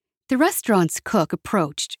 The restaurant's cook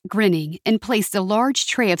approached, grinning, and placed a large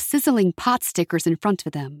tray of sizzling pot stickers in front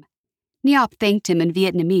of them. Niap thanked him in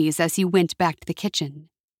Vietnamese as he went back to the kitchen.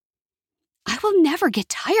 I will never get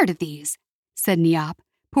tired of these, said Niap,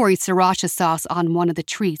 pouring sriracha sauce on one of the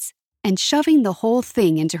treats and shoving the whole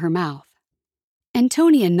thing into her mouth.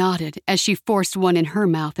 Antonia nodded as she forced one in her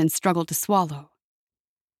mouth and struggled to swallow.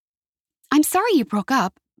 I'm sorry you broke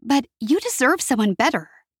up, but you deserve someone better.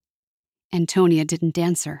 Antonia didn't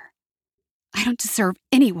answer. I don't deserve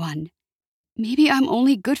anyone. Maybe I'm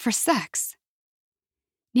only good for sex.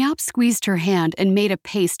 Niap squeezed her hand and made a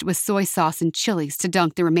paste with soy sauce and chilies to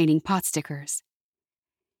dunk the remaining pot stickers.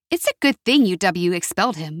 It's a good thing UW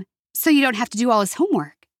expelled him, so you don't have to do all his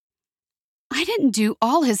homework. I didn't do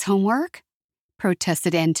all his homework,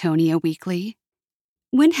 protested Antonia weakly.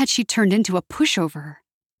 When had she turned into a pushover?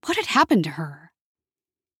 What had happened to her?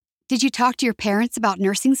 Did you talk to your parents about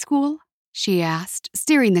nursing school? She asked,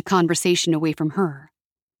 steering the conversation away from her.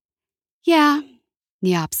 Yeah,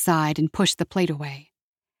 Niap sighed and pushed the plate away.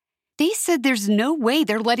 They said there's no way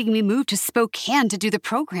they're letting me move to Spokane to do the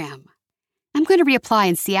program. I'm going to reapply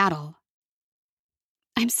in Seattle.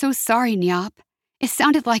 I'm so sorry, Niap. It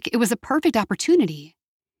sounded like it was a perfect opportunity.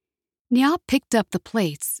 Niap picked up the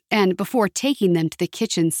plates and, before taking them to the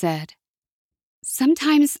kitchen, said,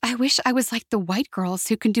 Sometimes I wish I was like the white girls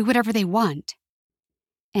who can do whatever they want.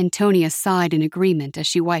 Antonia sighed in agreement as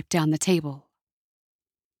she wiped down the table.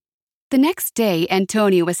 The next day,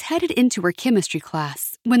 Antonia was headed into her chemistry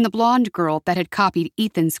class when the blonde girl that had copied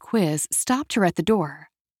Ethan's quiz stopped her at the door.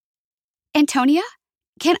 Antonia,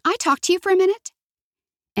 can I talk to you for a minute?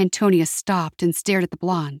 Antonia stopped and stared at the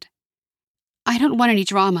blonde. I don't want any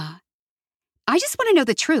drama. I just want to know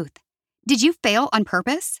the truth. Did you fail on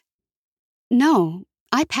purpose? No,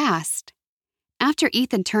 I passed. After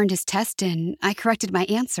Ethan turned his test in, I corrected my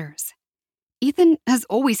answers. Ethan has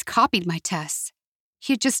always copied my tests.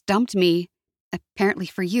 He had just dumped me, apparently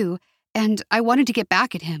for you, and I wanted to get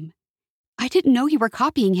back at him. I didn't know you were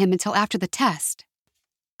copying him until after the test.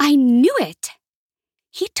 I knew it!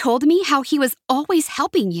 He told me how he was always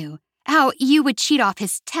helping you, how you would cheat off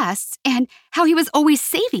his tests, and how he was always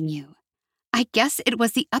saving you. I guess it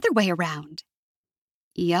was the other way around.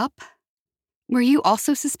 Yup. Were you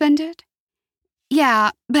also suspended? Yeah,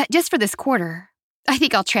 but just for this quarter. I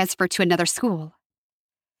think I'll transfer to another school.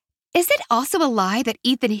 Is it also a lie that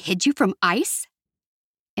Ethan hid you from ICE?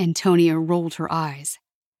 Antonia rolled her eyes.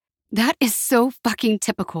 That is so fucking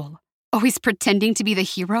typical. Always pretending to be the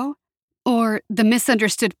hero? Or the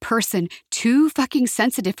misunderstood person too fucking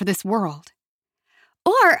sensitive for this world?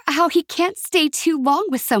 Or how he can't stay too long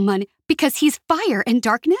with someone because he's fire and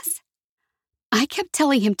darkness? I kept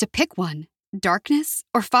telling him to pick one, darkness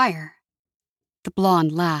or fire. The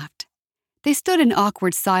blonde laughed. They stood in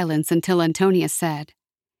awkward silence until Antonia said,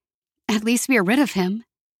 At least we are rid of him.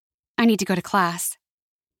 I need to go to class.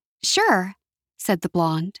 Sure, said the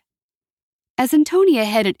blonde. As Antonia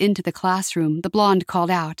headed into the classroom, the blonde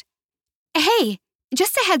called out, Hey,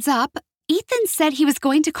 just a heads up, Ethan said he was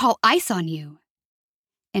going to call ICE on you.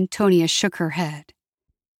 Antonia shook her head.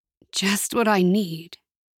 Just what I need.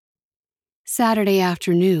 Saturday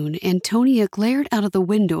afternoon, Antonia glared out of the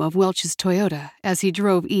window of Welch's Toyota as he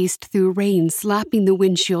drove east through rain slapping the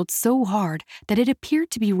windshield so hard that it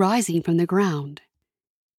appeared to be rising from the ground.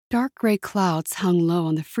 Dark gray clouds hung low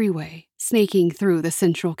on the freeway, snaking through the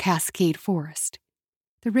central Cascade Forest.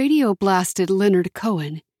 The radio blasted Leonard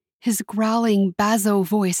Cohen, his growling basso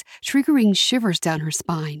voice triggering shivers down her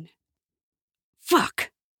spine.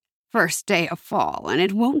 Fuck! First day of fall and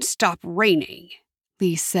it won't stop raining,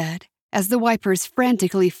 Lee said, as the wipers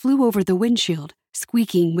frantically flew over the windshield,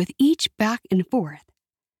 squeaking with each back and forth.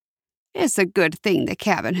 It's a good thing the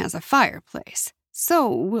cabin has a fireplace,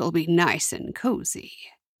 so we'll be nice and cozy.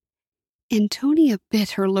 Antonia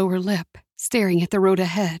bit her lower lip, staring at the road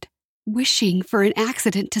ahead, wishing for an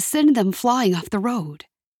accident to send them flying off the road.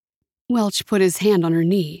 Welch put his hand on her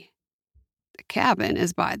knee. The cabin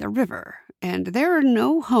is by the river, and there are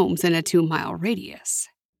no homes in a 2-mile radius.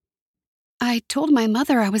 I told my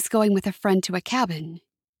mother I was going with a friend to a cabin.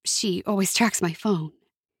 She always tracks my phone.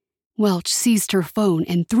 Welch seized her phone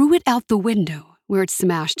and threw it out the window, where it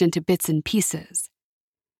smashed into bits and pieces.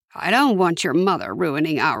 I don't want your mother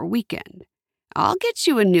ruining our weekend. I'll get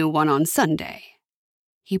you a new one on Sunday.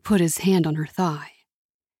 He put his hand on her thigh.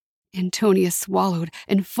 Antonia swallowed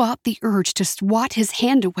and fought the urge to swat his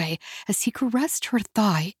hand away as he caressed her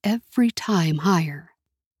thigh every time higher.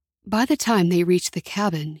 By the time they reached the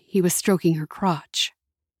cabin, he was stroking her crotch.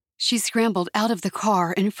 She scrambled out of the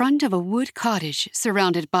car in front of a wood cottage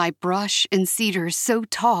surrounded by brush and cedars so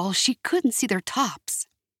tall she couldn't see their tops.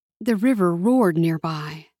 The river roared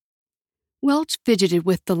nearby. Welch fidgeted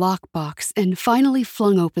with the lockbox and finally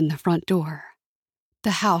flung open the front door.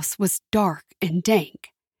 The house was dark and dank.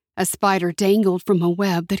 A spider dangled from a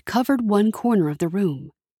web that covered one corner of the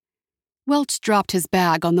room. Welch dropped his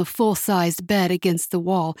bag on the full-sized bed against the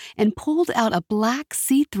wall and pulled out a black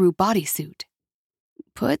see-through bodysuit.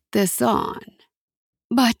 Put this on.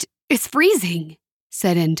 But it's freezing,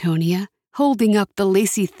 said Antonia, holding up the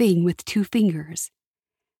lacy thing with 2 fingers.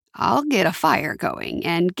 I'll get a fire going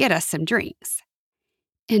and get us some drinks.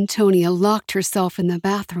 Antonia locked herself in the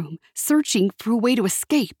bathroom, searching for a way to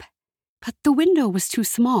escape. But the window was too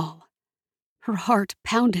small. Her heart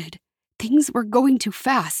pounded. Things were going too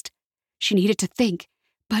fast. She needed to think,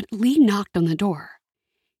 but Lee knocked on the door.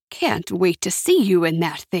 Can't wait to see you in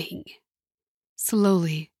that thing.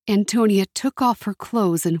 Slowly, Antonia took off her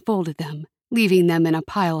clothes and folded them, leaving them in a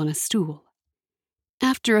pile on a stool.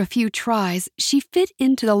 After a few tries, she fit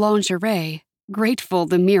into the lingerie, grateful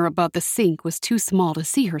the mirror above the sink was too small to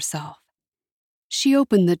see herself. She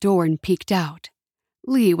opened the door and peeked out.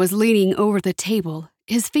 Lee was leaning over the table,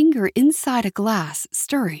 his finger inside a glass,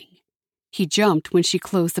 stirring. He jumped when she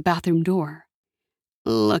closed the bathroom door.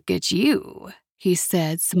 Look at you, he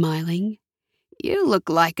said, smiling. You look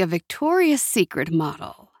like a Victoria's Secret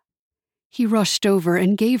model. He rushed over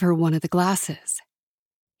and gave her one of the glasses.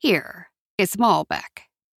 Here, it's Malbec.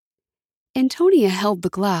 Antonia held the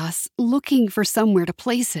glass, looking for somewhere to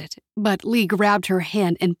place it, but Lee grabbed her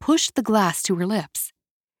hand and pushed the glass to her lips.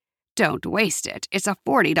 Don't waste it. It's a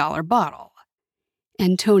 $40 bottle.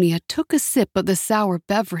 Antonia took a sip of the sour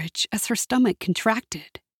beverage as her stomach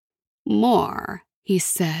contracted. More, he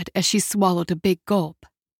said as she swallowed a big gulp.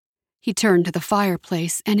 He turned to the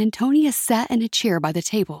fireplace and Antonia sat in a chair by the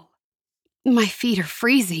table. My feet are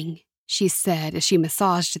freezing, she said as she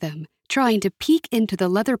massaged them, trying to peek into the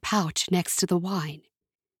leather pouch next to the wine.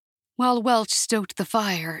 While Welch stoked the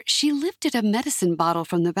fire, she lifted a medicine bottle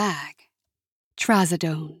from the bag.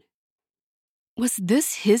 Trazodone. Was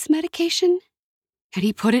this his medication? Had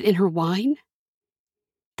he put it in her wine?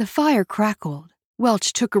 The fire crackled.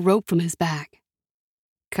 Welch took a rope from his bag.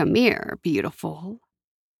 "Come here, beautiful."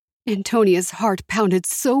 Antonia's heart pounded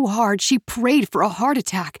so hard she prayed for a heart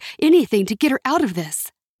attack, anything to get her out of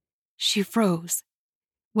this. She froze.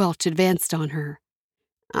 Welch advanced on her.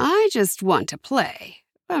 "I just want to play.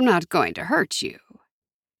 I'm not going to hurt you."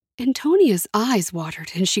 Antonia's eyes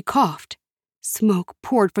watered and she coughed. Smoke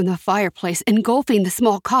poured from the fireplace, engulfing the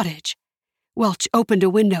small cottage. Welch opened a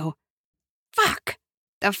window. "Fuck!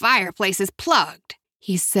 The fireplace is plugged,"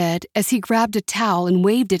 he said as he grabbed a towel and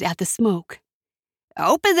waved it at the smoke.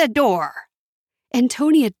 "Open the door."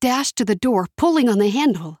 Antonia dashed to the door, pulling on the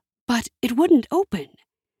handle, but it wouldn't open.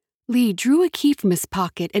 Lee drew a key from his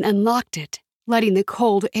pocket and unlocked it, letting the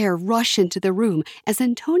cold air rush into the room as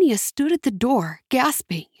Antonia stood at the door,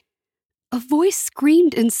 gasping. A voice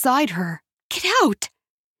screamed inside her, "Get out!"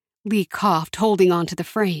 Lee coughed, holding onto the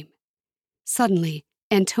frame. Suddenly,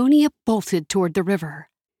 Antonia bolted toward the river.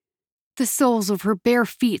 The soles of her bare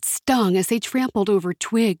feet stung as they trampled over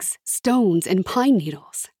twigs, stones, and pine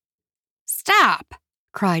needles. "Stop!"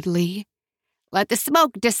 cried Lee. "Let the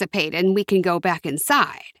smoke dissipate and we can go back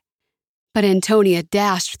inside." But Antonia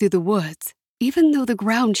dashed through the woods, even though the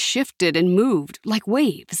ground shifted and moved like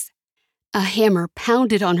waves. A hammer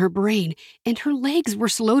pounded on her brain, and her legs were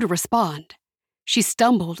slow to respond. She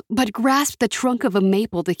stumbled, but grasped the trunk of a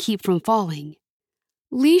maple to keep from falling.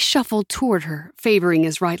 Lee shuffled toward her, favoring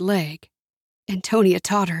his right leg. Antonia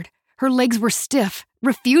tottered. Her legs were stiff,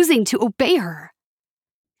 refusing to obey her.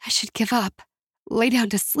 "I should give up, lay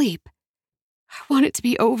down to sleep. I want it to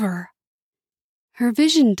be over." Her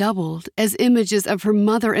vision doubled as images of her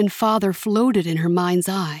mother and father floated in her mind's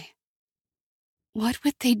eye. What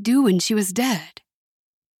would they do when she was dead?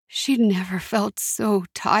 She'd never felt so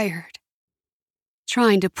tired.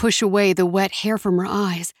 Trying to push away the wet hair from her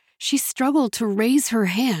eyes, she struggled to raise her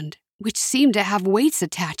hand, which seemed to have weights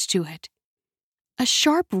attached to it. A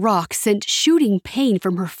sharp rock sent shooting pain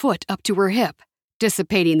from her foot up to her hip,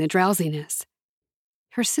 dissipating the drowsiness.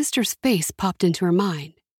 Her sister's face popped into her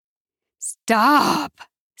mind. "Stop,"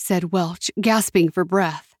 said Welch, gasping for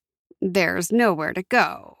breath. "There's nowhere to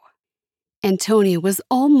go." Antonia was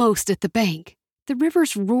almost at the bank, the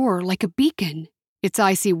river's roar like a beacon. Its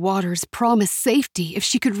icy waters promised safety if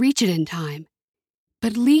she could reach it in time.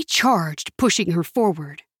 But Lee charged, pushing her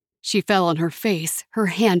forward. She fell on her face, her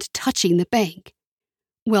hand touching the bank.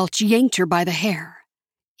 Welch yanked her by the hair.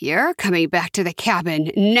 "You're coming back to the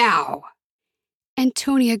cabin now."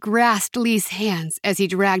 Antonia grasped Lee's hands as he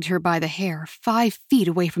dragged her by the hair 5 feet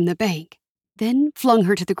away from the bank, then flung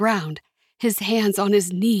her to the ground, his hands on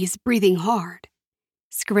his knees, breathing hard.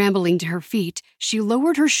 Scrambling to her feet, she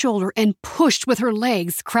lowered her shoulder and pushed with her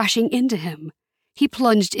legs, crashing into him. He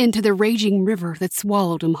plunged into the raging river that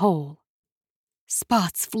swallowed him whole.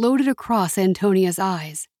 Spots floated across Antonia's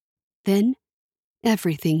eyes. Then,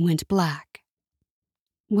 everything went black.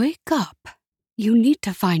 "Wake up. You need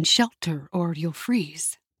to find shelter or you'll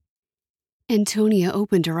freeze." Antonia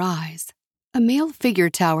opened her eyes. A male figure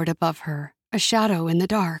towered above her, a shadow in the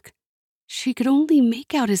dark. She could only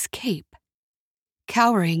make out his cape.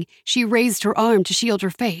 Cowering, she raised her arm to shield her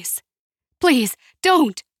face. "Please,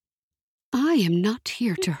 don't!" "I am not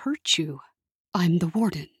here to hurt you. I'm the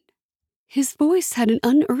warden." His voice had an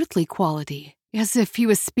unearthly quality, as if he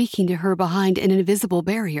was speaking to her behind an invisible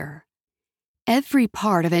barrier. Every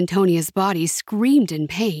part of Antonia's body screamed in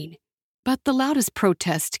pain, but the loudest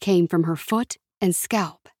protest came from her foot and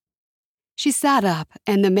scalp. She sat up,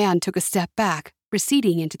 and the man took a step back,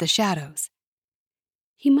 receding into the shadows.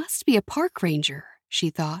 He must be a park ranger,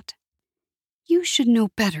 she thought. You should know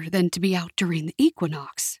better than to be out during the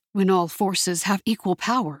equinox, when all forces have equal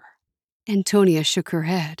power. Antonia shook her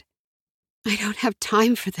head. I don't have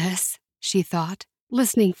time for this, she thought,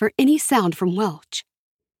 listening for any sound from Welch.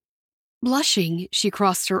 Blushing, she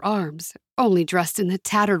crossed her arms, only dressed in the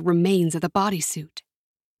tattered remains of the bodysuit.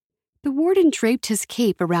 The warden draped his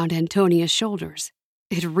cape around Antonia's shoulders.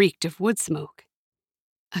 It reeked of wood smoke.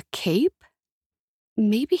 A cape?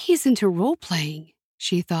 Maybe he's into role-playing,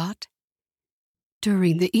 she thought.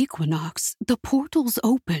 During the equinox, the portals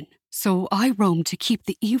open, so I roam to keep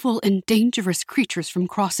the evil and dangerous creatures from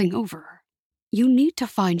crossing over. You need to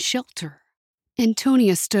find shelter.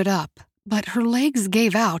 Antonia stood up, but her legs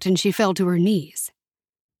gave out and she fell to her knees.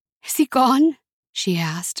 Is he gone? She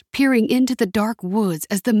asked, peering into the dark woods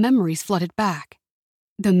as the memories flooded back.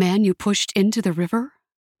 The man you pushed into the river?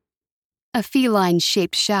 A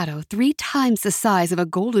feline-shaped shadow 3 times the size of a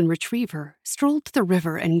golden retriever strolled to the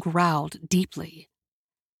river and growled deeply.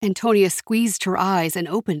 Antonia squeezed her eyes and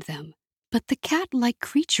opened them, but the cat-like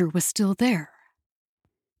creature was still there.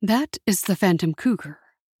 That is the phantom cougar.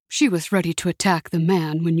 She was ready to attack the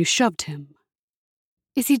man when you shoved him.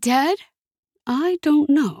 Is he dead? I don't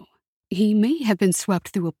know. He may have been swept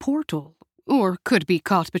through a portal, or could be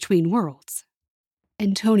caught between worlds.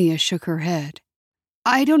 Antonia shook her head.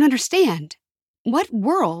 I don't understand. What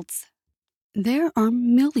worlds? There are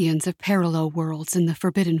millions of parallel worlds in the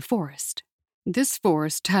Forbidden Forest. This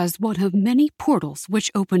forest has one of many portals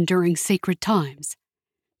which open during sacred times.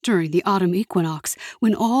 During the autumn equinox,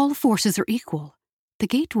 when all forces are equal, the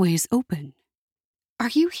gateways open. Are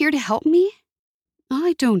you here to help me?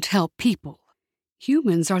 I don't help people.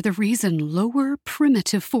 Humans are the reason lower,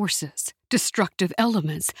 primitive forces, destructive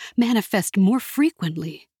elements, manifest more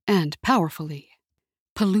frequently and powerfully.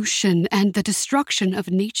 Pollution and the destruction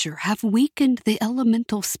of nature have weakened the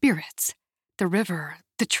elemental spirits, the river,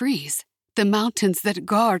 the trees, the mountains that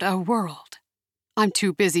guard our world. I'm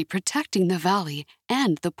too busy protecting the valley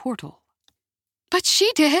and the portal. But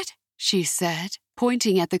she did, she said,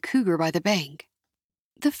 pointing at the cougar by the bank.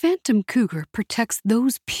 The phantom cougar protects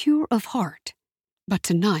those pure of heart, but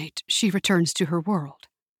tonight she returns to her world.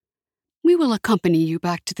 We will accompany you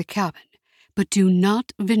back to the cabin, but do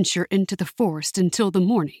not venture into the forest until the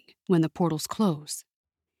morning, when the portals close.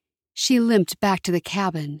 She limped back to the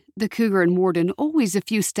cabin, the cougar and Warden always a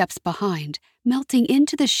few steps behind, melting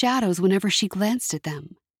into the shadows whenever she glanced at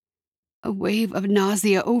them. A wave of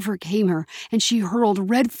nausea overcame her, and she hurled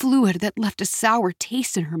red fluid that left a sour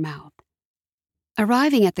taste in her mouth.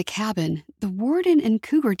 Arriving at the cabin, the Warden and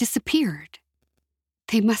cougar disappeared.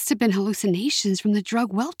 They must have been hallucinations from the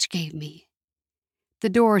drug Welch gave me. The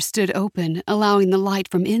door stood open, allowing the light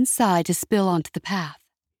from inside to spill onto the path.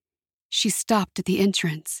 She stopped at the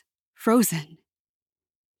entrance, frozen.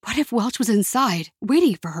 What if Welch was inside,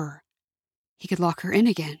 waiting for her? He could lock her in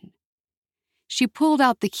again. She pulled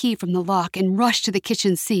out the key from the lock and rushed to the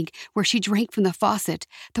kitchen sink, where she drank from the faucet,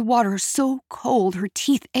 the water so cold her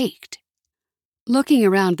teeth ached. Looking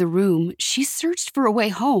around the room, she searched for a way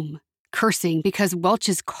home, cursing because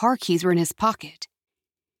Welch's car keys were in his pocket.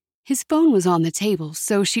 His phone was on the table,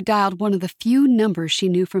 so she dialed one of the few numbers she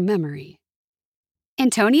knew from memory.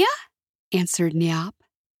 Antonia? Answered Niap.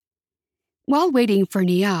 While waiting for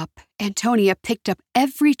Niap, Antonia picked up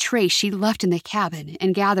every trace she left in the cabin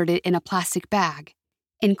and gathered it in a plastic bag,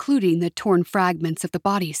 including the torn fragments of the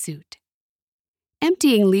bodysuit.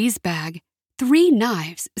 Emptying Lee's bag, 3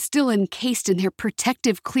 knives, still encased in their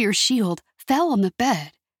protective clear shield, fell on the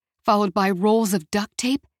bed, followed by rolls of duct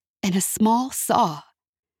tape and a small saw.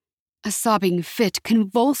 A sobbing fit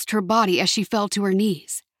convulsed her body as she fell to her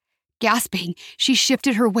knees. Gasping, she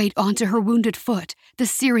shifted her weight onto her wounded foot. The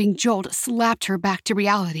searing jolt slapped her back to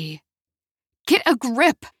reality. Get a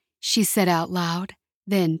grip, she said out loud,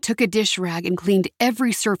 then took a dish rag and cleaned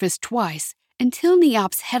every surface twice until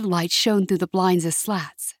Niap's headlight shone through the blinds as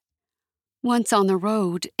slats. Once on the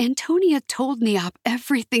road, Antonia told Niap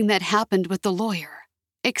everything that happened with the lawyer,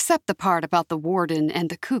 except the part about the Warden and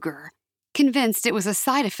the cougar, convinced it was a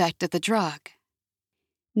side effect of the drug.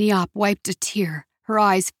 Niap wiped a tear, her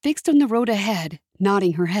eyes fixed on the road ahead,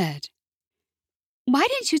 nodding her head. Why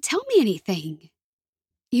didn't you tell me anything?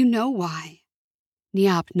 You know why.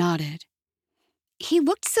 Niap nodded. He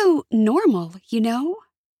looked so normal, you know?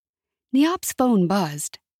 Niap's phone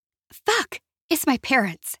buzzed. Fuck, it's my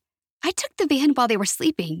parents. I took the van while they were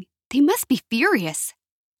sleeping. They must be furious.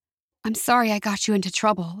 I'm sorry I got you into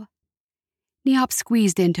trouble. Niap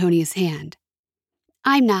squeezed Antonia's hand.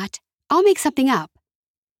 I'm not. I'll make something up.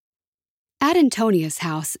 At Antonia's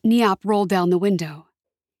house, Niap rolled down the window.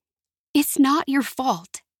 It's not your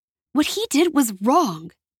fault. What he did was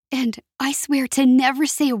wrong, and I swear to never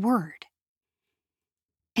say a word.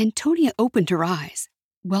 Antonia opened her eyes.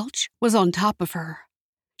 Welch was on top of her.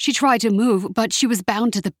 She tried to move, but she was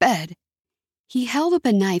bound to the bed. He held up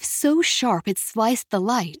a knife so sharp it sliced the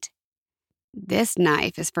light. This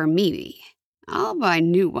knife is for Mimi. I'll buy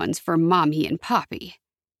new ones for Mommy and Poppy.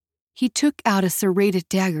 He took out a serrated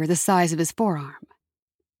dagger the size of his forearm.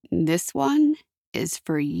 This one is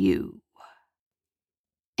for you.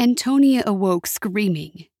 Antonia awoke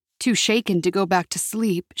screaming. Too shaken to go back to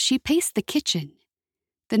sleep, she paced the kitchen.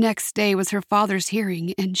 The next day was her father's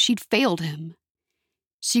hearing, and she'd failed him.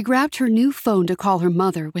 She grabbed her new phone to call her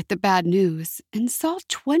mother with the bad news and saw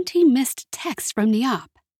 20 missed texts from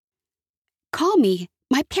Niap. Call me.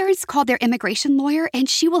 My parents called their immigration lawyer, and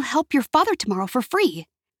she will help your father tomorrow for free.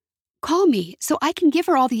 Call me so I can give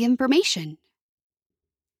her all the information.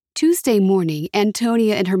 Tuesday morning,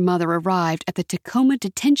 Antonia and her mother arrived at the Tacoma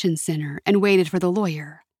Detention Center and waited for the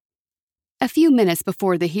lawyer. A few minutes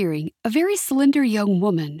before the hearing, a very slender young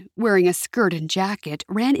woman, wearing a skirt and jacket,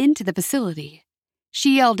 ran into the facility.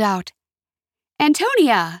 She yelled out,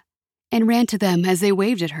 "Antonia!" and ran to them as they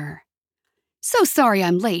waved at her. "So sorry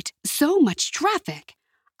I'm late. So much traffic.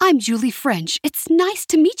 I'm Julie French. It's nice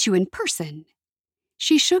to meet you in person."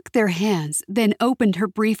 She shook their hands, then opened her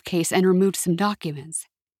briefcase and removed some documents.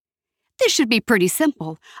 "This should be pretty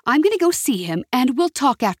simple. I'm going to go see him, and we'll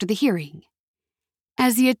talk after the hearing."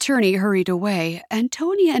 As the attorney hurried away,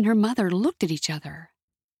 Antonia and her mother looked at each other.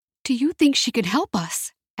 "Do you think she could help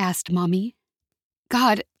us?" asked Mommy.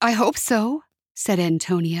 "God, I hope so," said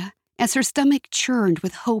Antonia, as her stomach churned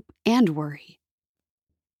with hope and worry.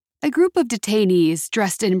 A group of detainees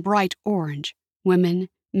dressed in bright orange, women,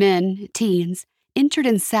 men, teens, entered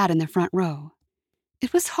and sat in the front row.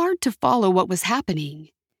 It was hard to follow what was happening.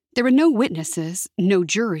 There were no witnesses, no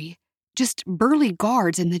jury, just burly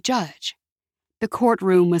guards and the judge. The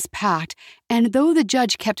courtroom was packed, and though the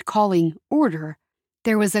judge kept calling order,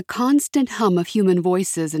 there was a constant hum of human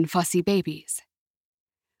voices and fussy babies.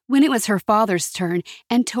 When it was her father's turn,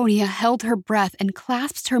 Antonia held her breath and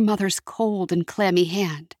clasped her mother's cold and clammy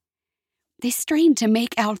hand. They strained to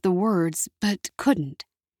make out the words, but couldn't.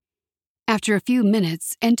 After a few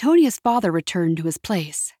minutes, Antonia's father returned to his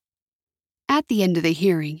place. At the end of the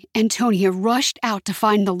hearing, Antonia rushed out to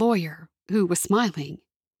find the lawyer, who was smiling.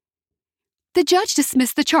 "The judge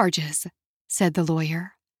dismissed the charges," said the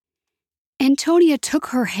lawyer. Antonia took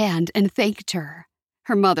her hand and thanked her.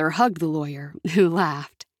 Her mother hugged the lawyer, who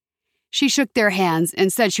laughed. She shook their hands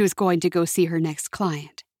and said she was going to go see her next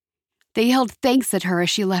client. They yelled thanks at her as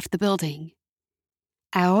she left the building.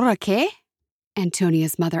 "Ahora qué?"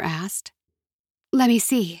 Antonia's mother asked. "Let me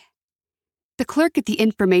see." The clerk at the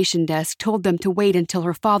information desk told them to wait until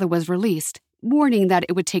her father was released, warning that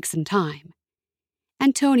it would take some time.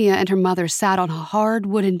 Antonia and her mother sat on a hard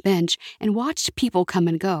wooden bench and watched people come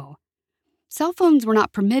and go. Cell phones were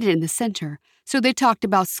not permitted in the center, so they talked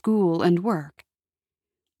about school and work.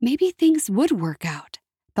 Maybe things would work out,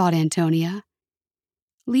 thought Antonia.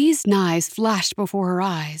 Lee's knives flashed before her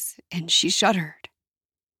eyes, and she shuddered.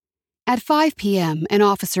 At 5 p.m., an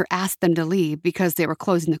officer asked them to leave because they were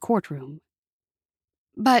closing the courtroom.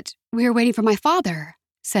 "But we're waiting for my father,"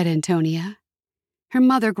 said Antonia. Her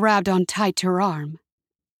mother grabbed on tight to her arm.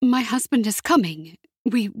 "My husband is coming.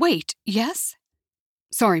 We wait, yes?"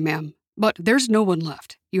 "Sorry, ma'am, but there's no one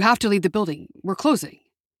left. You have to leave the building. We're closing."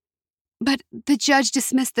 "But the judge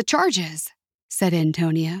dismissed the charges," said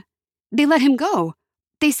Antonia. "They let him go.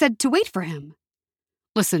 They said to wait for him."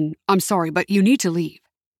 "Listen, I'm sorry, but you need to leave."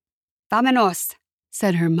 "Vámonos,"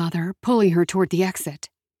 said her mother, pulling her toward the exit.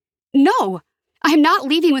 "No, I'm not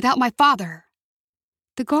leaving without my father."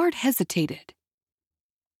 The guard hesitated.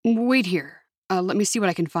 "Wait here. Let me see what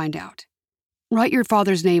I can find out. Write your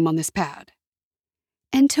father's name on this pad."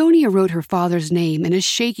 Antonia wrote her father's name in a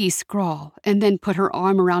shaky scrawl and then put her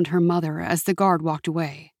arm around her mother as the guard walked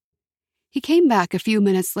away. He came back a few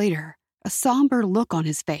minutes later, a somber look on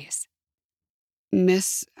his face.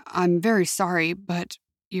 "Miss, I'm very sorry, but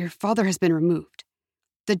your father has been removed.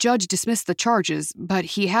 The judge dismissed the charges, but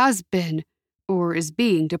he has been, or is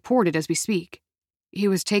being, deported as we speak. He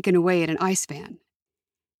was taken away in an ice van."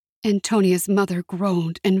 Antonia's mother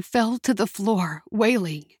groaned and fell to the floor,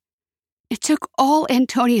 wailing. It took all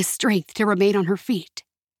Antonia's strength to remain on her feet.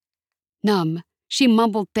 Numb, she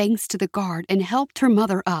mumbled thanks to the guard and helped her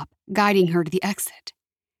mother up, guiding her to the exit.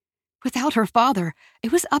 Without her father,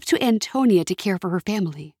 it was up to Antonia to care for her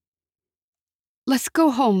family. "Let's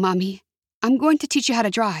go home, Mommy. I'm going to teach you how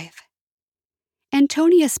to drive."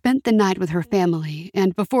 Antonia spent the night with her family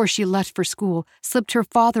and, before she left for school, slipped her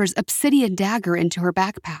father's obsidian dagger into her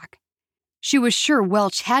backpack. She was sure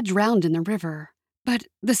Welch had drowned in the river, but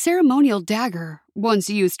the ceremonial dagger, once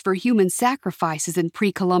used for human sacrifices in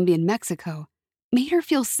pre-Columbian Mexico, made her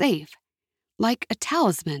feel safe, like a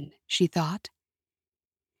talisman, she thought.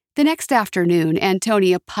 The next afternoon,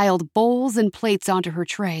 Antonia piled bowls and plates onto her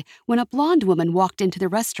tray when a blonde woman walked into the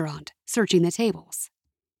restaurant, searching the tables.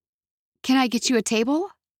 "Can I get you a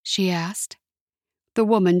table?" she asked. The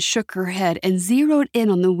woman shook her head and zeroed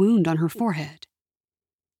in on the wound on her forehead.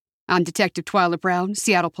 "I'm Detective Twyla Brown,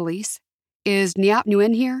 Seattle Police. Is Kniap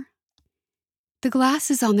Nguyen here?" The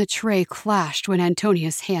glasses on the tray clashed when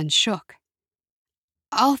Antonia's hand shook.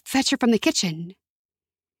 "I'll fetch her from the kitchen."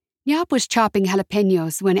 Kniap was chopping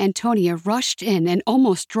jalapenos when Antonia rushed in and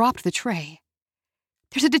almost dropped the tray.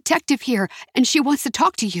 "There's a detective here, and she wants to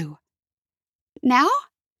talk to you." "Now?"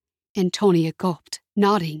 Antonia gulped,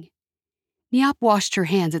 nodding. Kniap washed her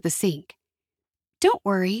hands at the sink. Don't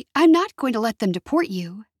worry, I'm not going to let them deport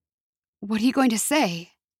you. What are you going to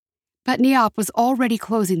say? But Niap was already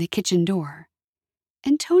closing the kitchen door.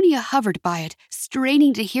 Antonia hovered by it,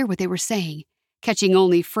 straining to hear what they were saying, catching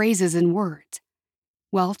only phrases and words.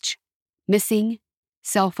 Welch, missing,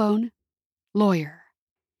 cell phone, lawyer.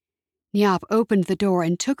 Niap opened the door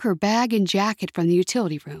and took her bag and jacket from the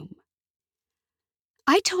utility room.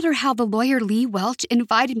 I told her how the lawyer Lee Welch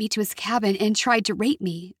invited me to his cabin and tried to rape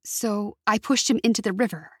me, so I pushed him into the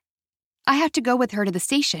river. I have to go with her to the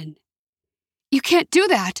station. You can't do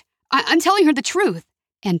that! I'm telling her the truth,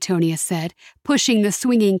 Antonia said, pushing the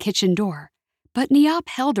swinging kitchen door, but Niap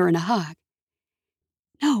held her in a hug.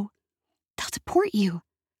 No, they'll deport you.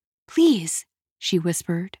 Please, she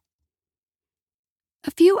whispered.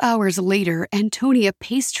 A few hours later, Antonia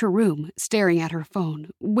paced her room, staring at her phone,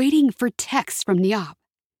 waiting for texts from Niap.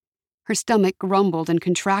 Her stomach grumbled and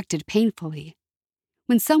contracted painfully.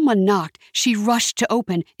 When someone knocked, she rushed to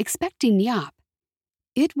open, expecting Niap.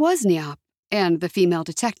 It was Niap and the female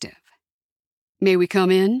detective. May we come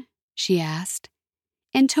in? She asked.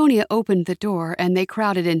 Antonia opened the door and they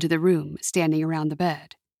crowded into the room, standing around the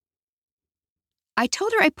bed. I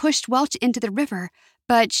told her I pushed Welch into the river,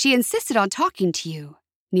 but she insisted on talking to you,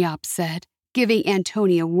 Niap said, giving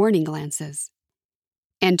Antonia warning glances.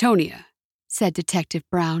 Antonia, said Detective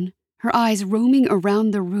Brown, her eyes roaming around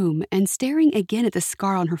the room and staring again at the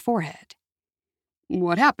scar on her forehead.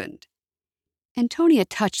 What happened? Antonia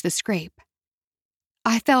touched the scrape.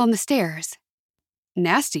 I fell on the stairs.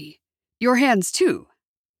 Nasty. Your hands, too.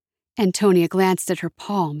 Antonia glanced at her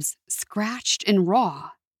palms, scratched and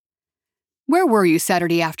raw. Where were you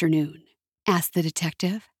Saturday afternoon? Asked the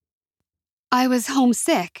detective. I was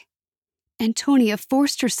homesick. Antonia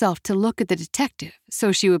forced herself to look at the detective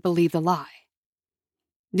so she would believe the lie.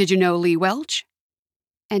 Did you know Lee Welch?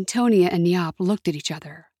 Antonia and Niap looked at each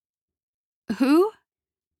other. Who?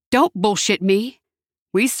 Don't bullshit me.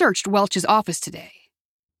 We searched Welch's office today.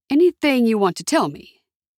 Anything you want to tell me?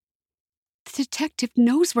 The detective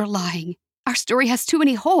knows we're lying. Our story has too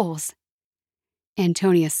many holes.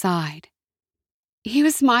 Antonia sighed. He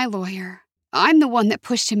was my lawyer. I'm the one that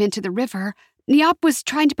pushed him into the river. Niap was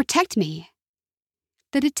trying to protect me.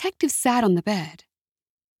 The detective sat on the bed.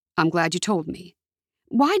 I'm glad you told me.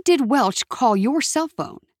 Why did Welch call your cell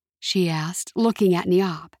phone? She asked, looking at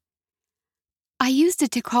Niap. I used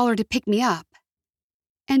it to call her to pick me up.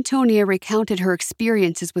 Antonia recounted her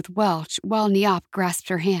experiences with Welch while Niap grasped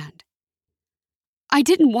her hand. I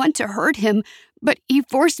didn't want to hurt him, but he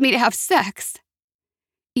forced me to have sex.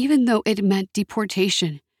 Even though it meant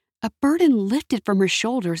deportation, a burden lifted from her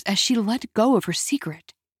shoulders as she let go of her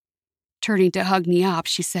secret. Turning to hug Niap,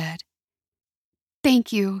 she said,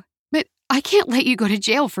 Thank you, but I can't let you go to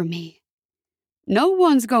jail for me. No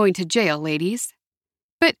one's going to jail, ladies.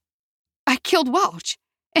 But I killed Welch,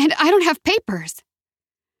 and I don't have papers.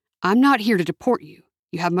 I'm not here to deport you.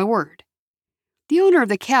 You have my word. The owner of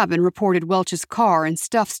the cabin reported Welch's car and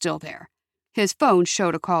stuff still there. His phone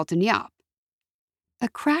showed a call to Niap. A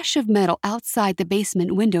crash of metal outside the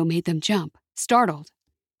basement window made them jump, startled.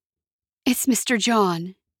 It's Mr.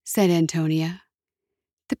 John, said Antonia.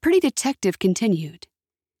 The pretty detective continued.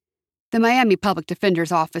 The Miami Public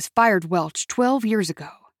Defender's Office fired Welch 12 years ago.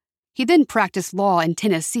 He then practiced law in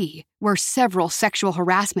Tennessee, where several sexual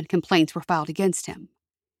harassment complaints were filed against him.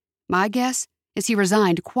 My guess is he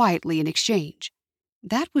resigned quietly in exchange.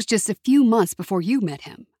 That was just a few months before you met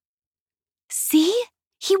him. See?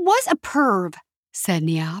 He was a perv, said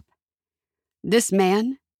Niap. This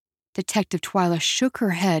man? Detective Twyla shook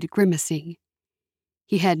her head, grimacing.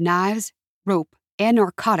 He had knives, rope, and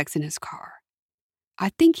narcotics in his car. I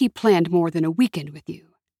think he planned more than a weekend with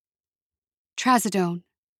you. Trazodone.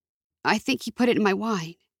 I think he put it in my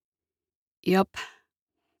wine. Yep.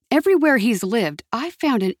 Everywhere he's lived, I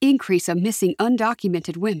found an increase of missing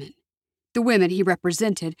undocumented women. The women he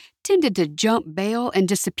represented tended to jump bail and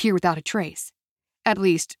disappear without a trace. At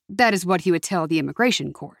least, that is what he would tell the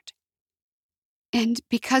immigration court. And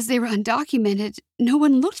because they were undocumented, no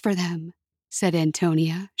one looked for them, said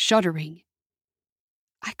Antonia, shuddering.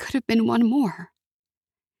 I could have been one more.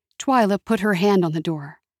 Twyla put her hand on the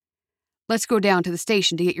door. Let's go down to the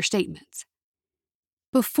station to get your statements.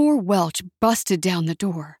 Before Welch busted down the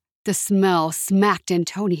door, the smell smacked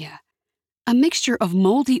Antonia. A mixture of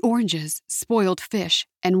moldy oranges, spoiled fish,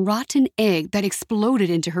 and rotten egg that exploded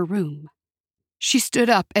into her room. She stood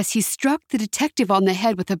up as he struck the detective on the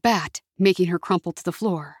head with a bat, making her crumple to the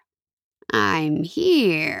floor. I'm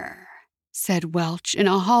here, said Welch in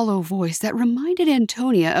a hollow voice that reminded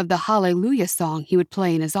Antonia of the Hallelujah song he would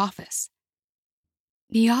play in his office.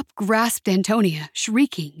 Niap grasped Antonia,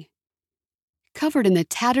 shrieking. covered in the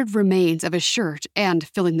tattered remains of a shirt and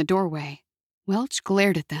filling the doorway. Welch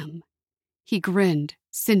glared at them. He grinned,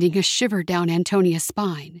 sending a shiver down Antonia's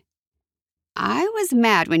spine. I was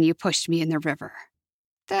mad when you pushed me in the river.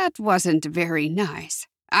 That wasn't very nice.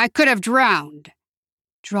 I could have drowned.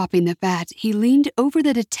 Dropping the bat, he leaned over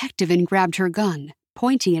the detective and grabbed her gun,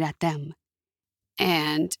 pointing it at them.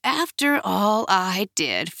 And after all I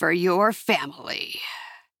did for your family.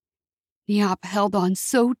 Kniop held on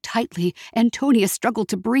so tightly, Antonia struggled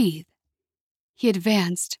to breathe. He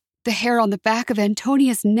advanced. The hair on the back of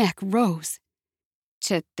Antonia's neck rose.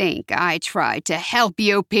 To think I tried to help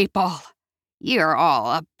you people. You're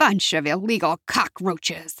all a bunch of illegal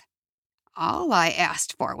cockroaches. All I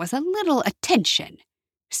asked for was a little attention.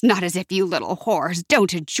 It's not as if you little whores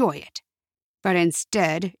don't enjoy it. But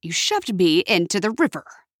instead, you shoved me into the river.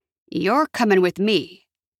 You're coming with me.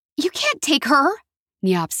 You can't take her,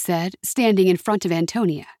 Kniop said, standing in front of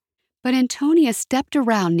Antonia. But Antonia stepped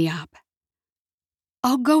around Kniop.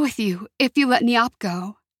 I'll go with you if you let Kniop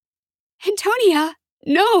go. Antonia,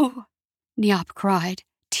 no, Kniop cried,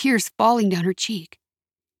 tears falling down her cheek.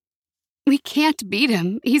 We can't beat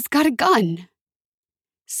him. He's got a gun.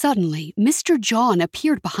 Suddenly, Mr. John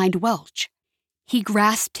appeared behind Welch. He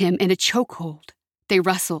grasped him in a chokehold. They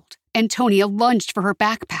wrestled. Antonia lunged for her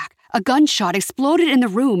backpack. A gunshot exploded in the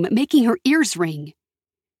room, making her ears ring.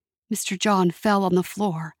 Mr. John fell on the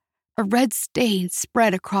floor. A red stain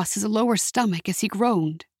spread across his lower stomach as he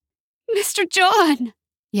groaned. Mr. John,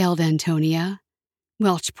 yelled Antonia.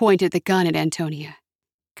 Welch pointed the gun at Antonia.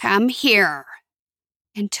 Come here.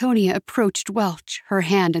 Antonia approached Welch, her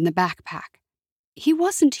hand in the backpack. He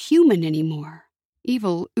wasn't human anymore.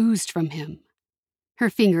 Evil oozed from him. Her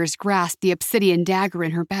fingers grasped the obsidian dagger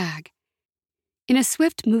in her bag. In a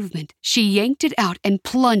swift movement, she yanked it out and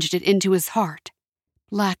plunged it into his heart.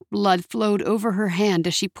 Black blood flowed over her hand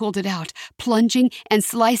as she pulled it out, plunging and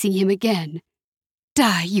slicing him again.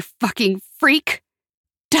 Die, you fucking freak!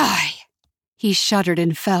 Die! He shuddered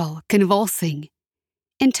and fell, convulsing.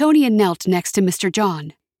 Antonia knelt next to Mr.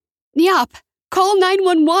 John. Kniop, call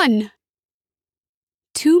 911!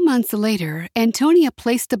 2 months later, Antonia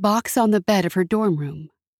placed the box on the bed of her dorm room.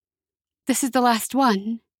 This is the last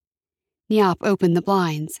one. Kniop opened the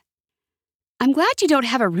blinds. I'm glad you don't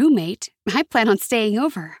have a roommate. I plan on staying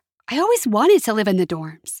over. I always wanted to live in the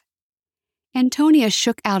dorms. Antonia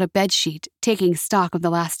shook out a bedsheet, taking stock of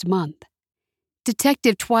the last month.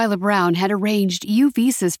 Detective Twyla Brown had arranged U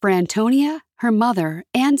visas for Antonia, her mother,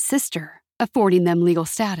 and sister, affording them legal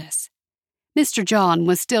status. Mr. John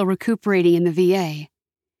was still recuperating in the VA.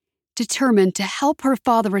 Determined to help her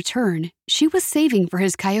father return, she was saving for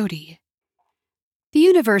his coyote. The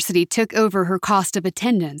university took over her cost of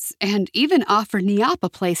attendance and even offered Kniop a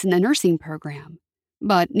place in the nursing program.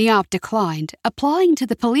 But Kniop declined, applying to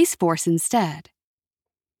the police force instead.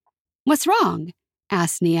 What's wrong?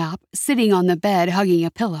 Asked Kniop, sitting on the bed hugging a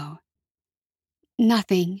pillow.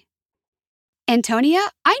 Nothing. Antonia,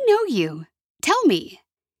 I know you. Tell me.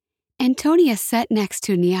 Antonia sat next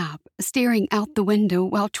to Kniop, staring out the window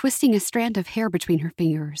while twisting a strand of hair between her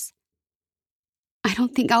fingers. I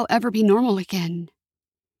don't think I'll ever be normal again.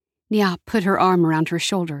 Kniop put her arm around her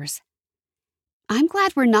shoulders. I'm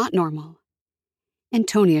glad we're not normal.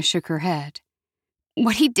 Antonia shook her head.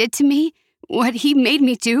 What he did to me, what he made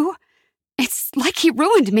me do, it's like he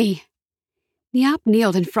ruined me. Kniop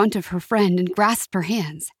kneeled in front of her friend and grasped her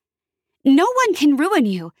hands. No one can ruin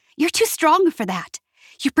you. You're too strong for that.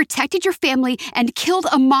 You protected your family and killed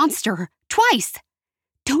a monster twice.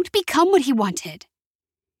 Don't become what he wanted.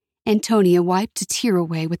 Antonia wiped a tear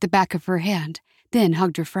away with the back of her hand, then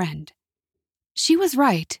hugged her friend. She was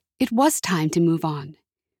right. It was time to move on.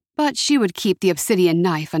 But she would keep the obsidian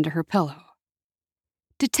knife under her pillow.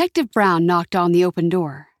 Detective Brown knocked on the open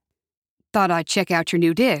door. Thought I'd check out your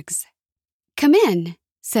new digs. Come in,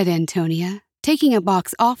 said Antonia, taking a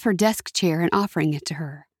box off her desk chair and offering it to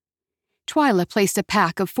her. Twyla placed a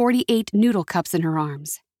pack of 48 noodle cups in her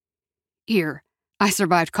arms. Here, I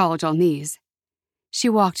survived college on these. She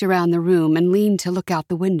walked around the room and leaned to look out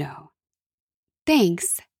the window.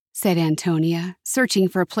 Thanks, said Antonia, searching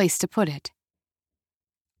for a place to put it.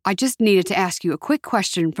 I just needed to ask you a quick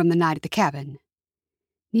question from the night at the cabin.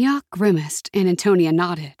 Kniop grimaced and Antonia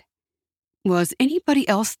nodded. Was anybody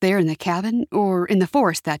else there in the cabin or in the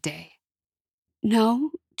forest that day?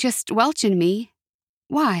 No, just Welch and me.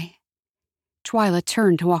 Why? Twyla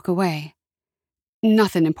turned to walk away.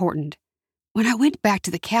 Nothing important. When I went back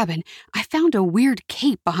to the cabin, I found a weird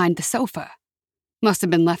cape behind the sofa. Must have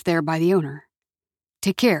been left there by the owner.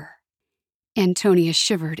 Take care. Antonia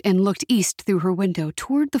shivered and looked east through her window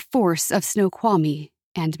toward the forests of Snoqualmie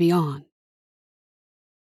and beyond.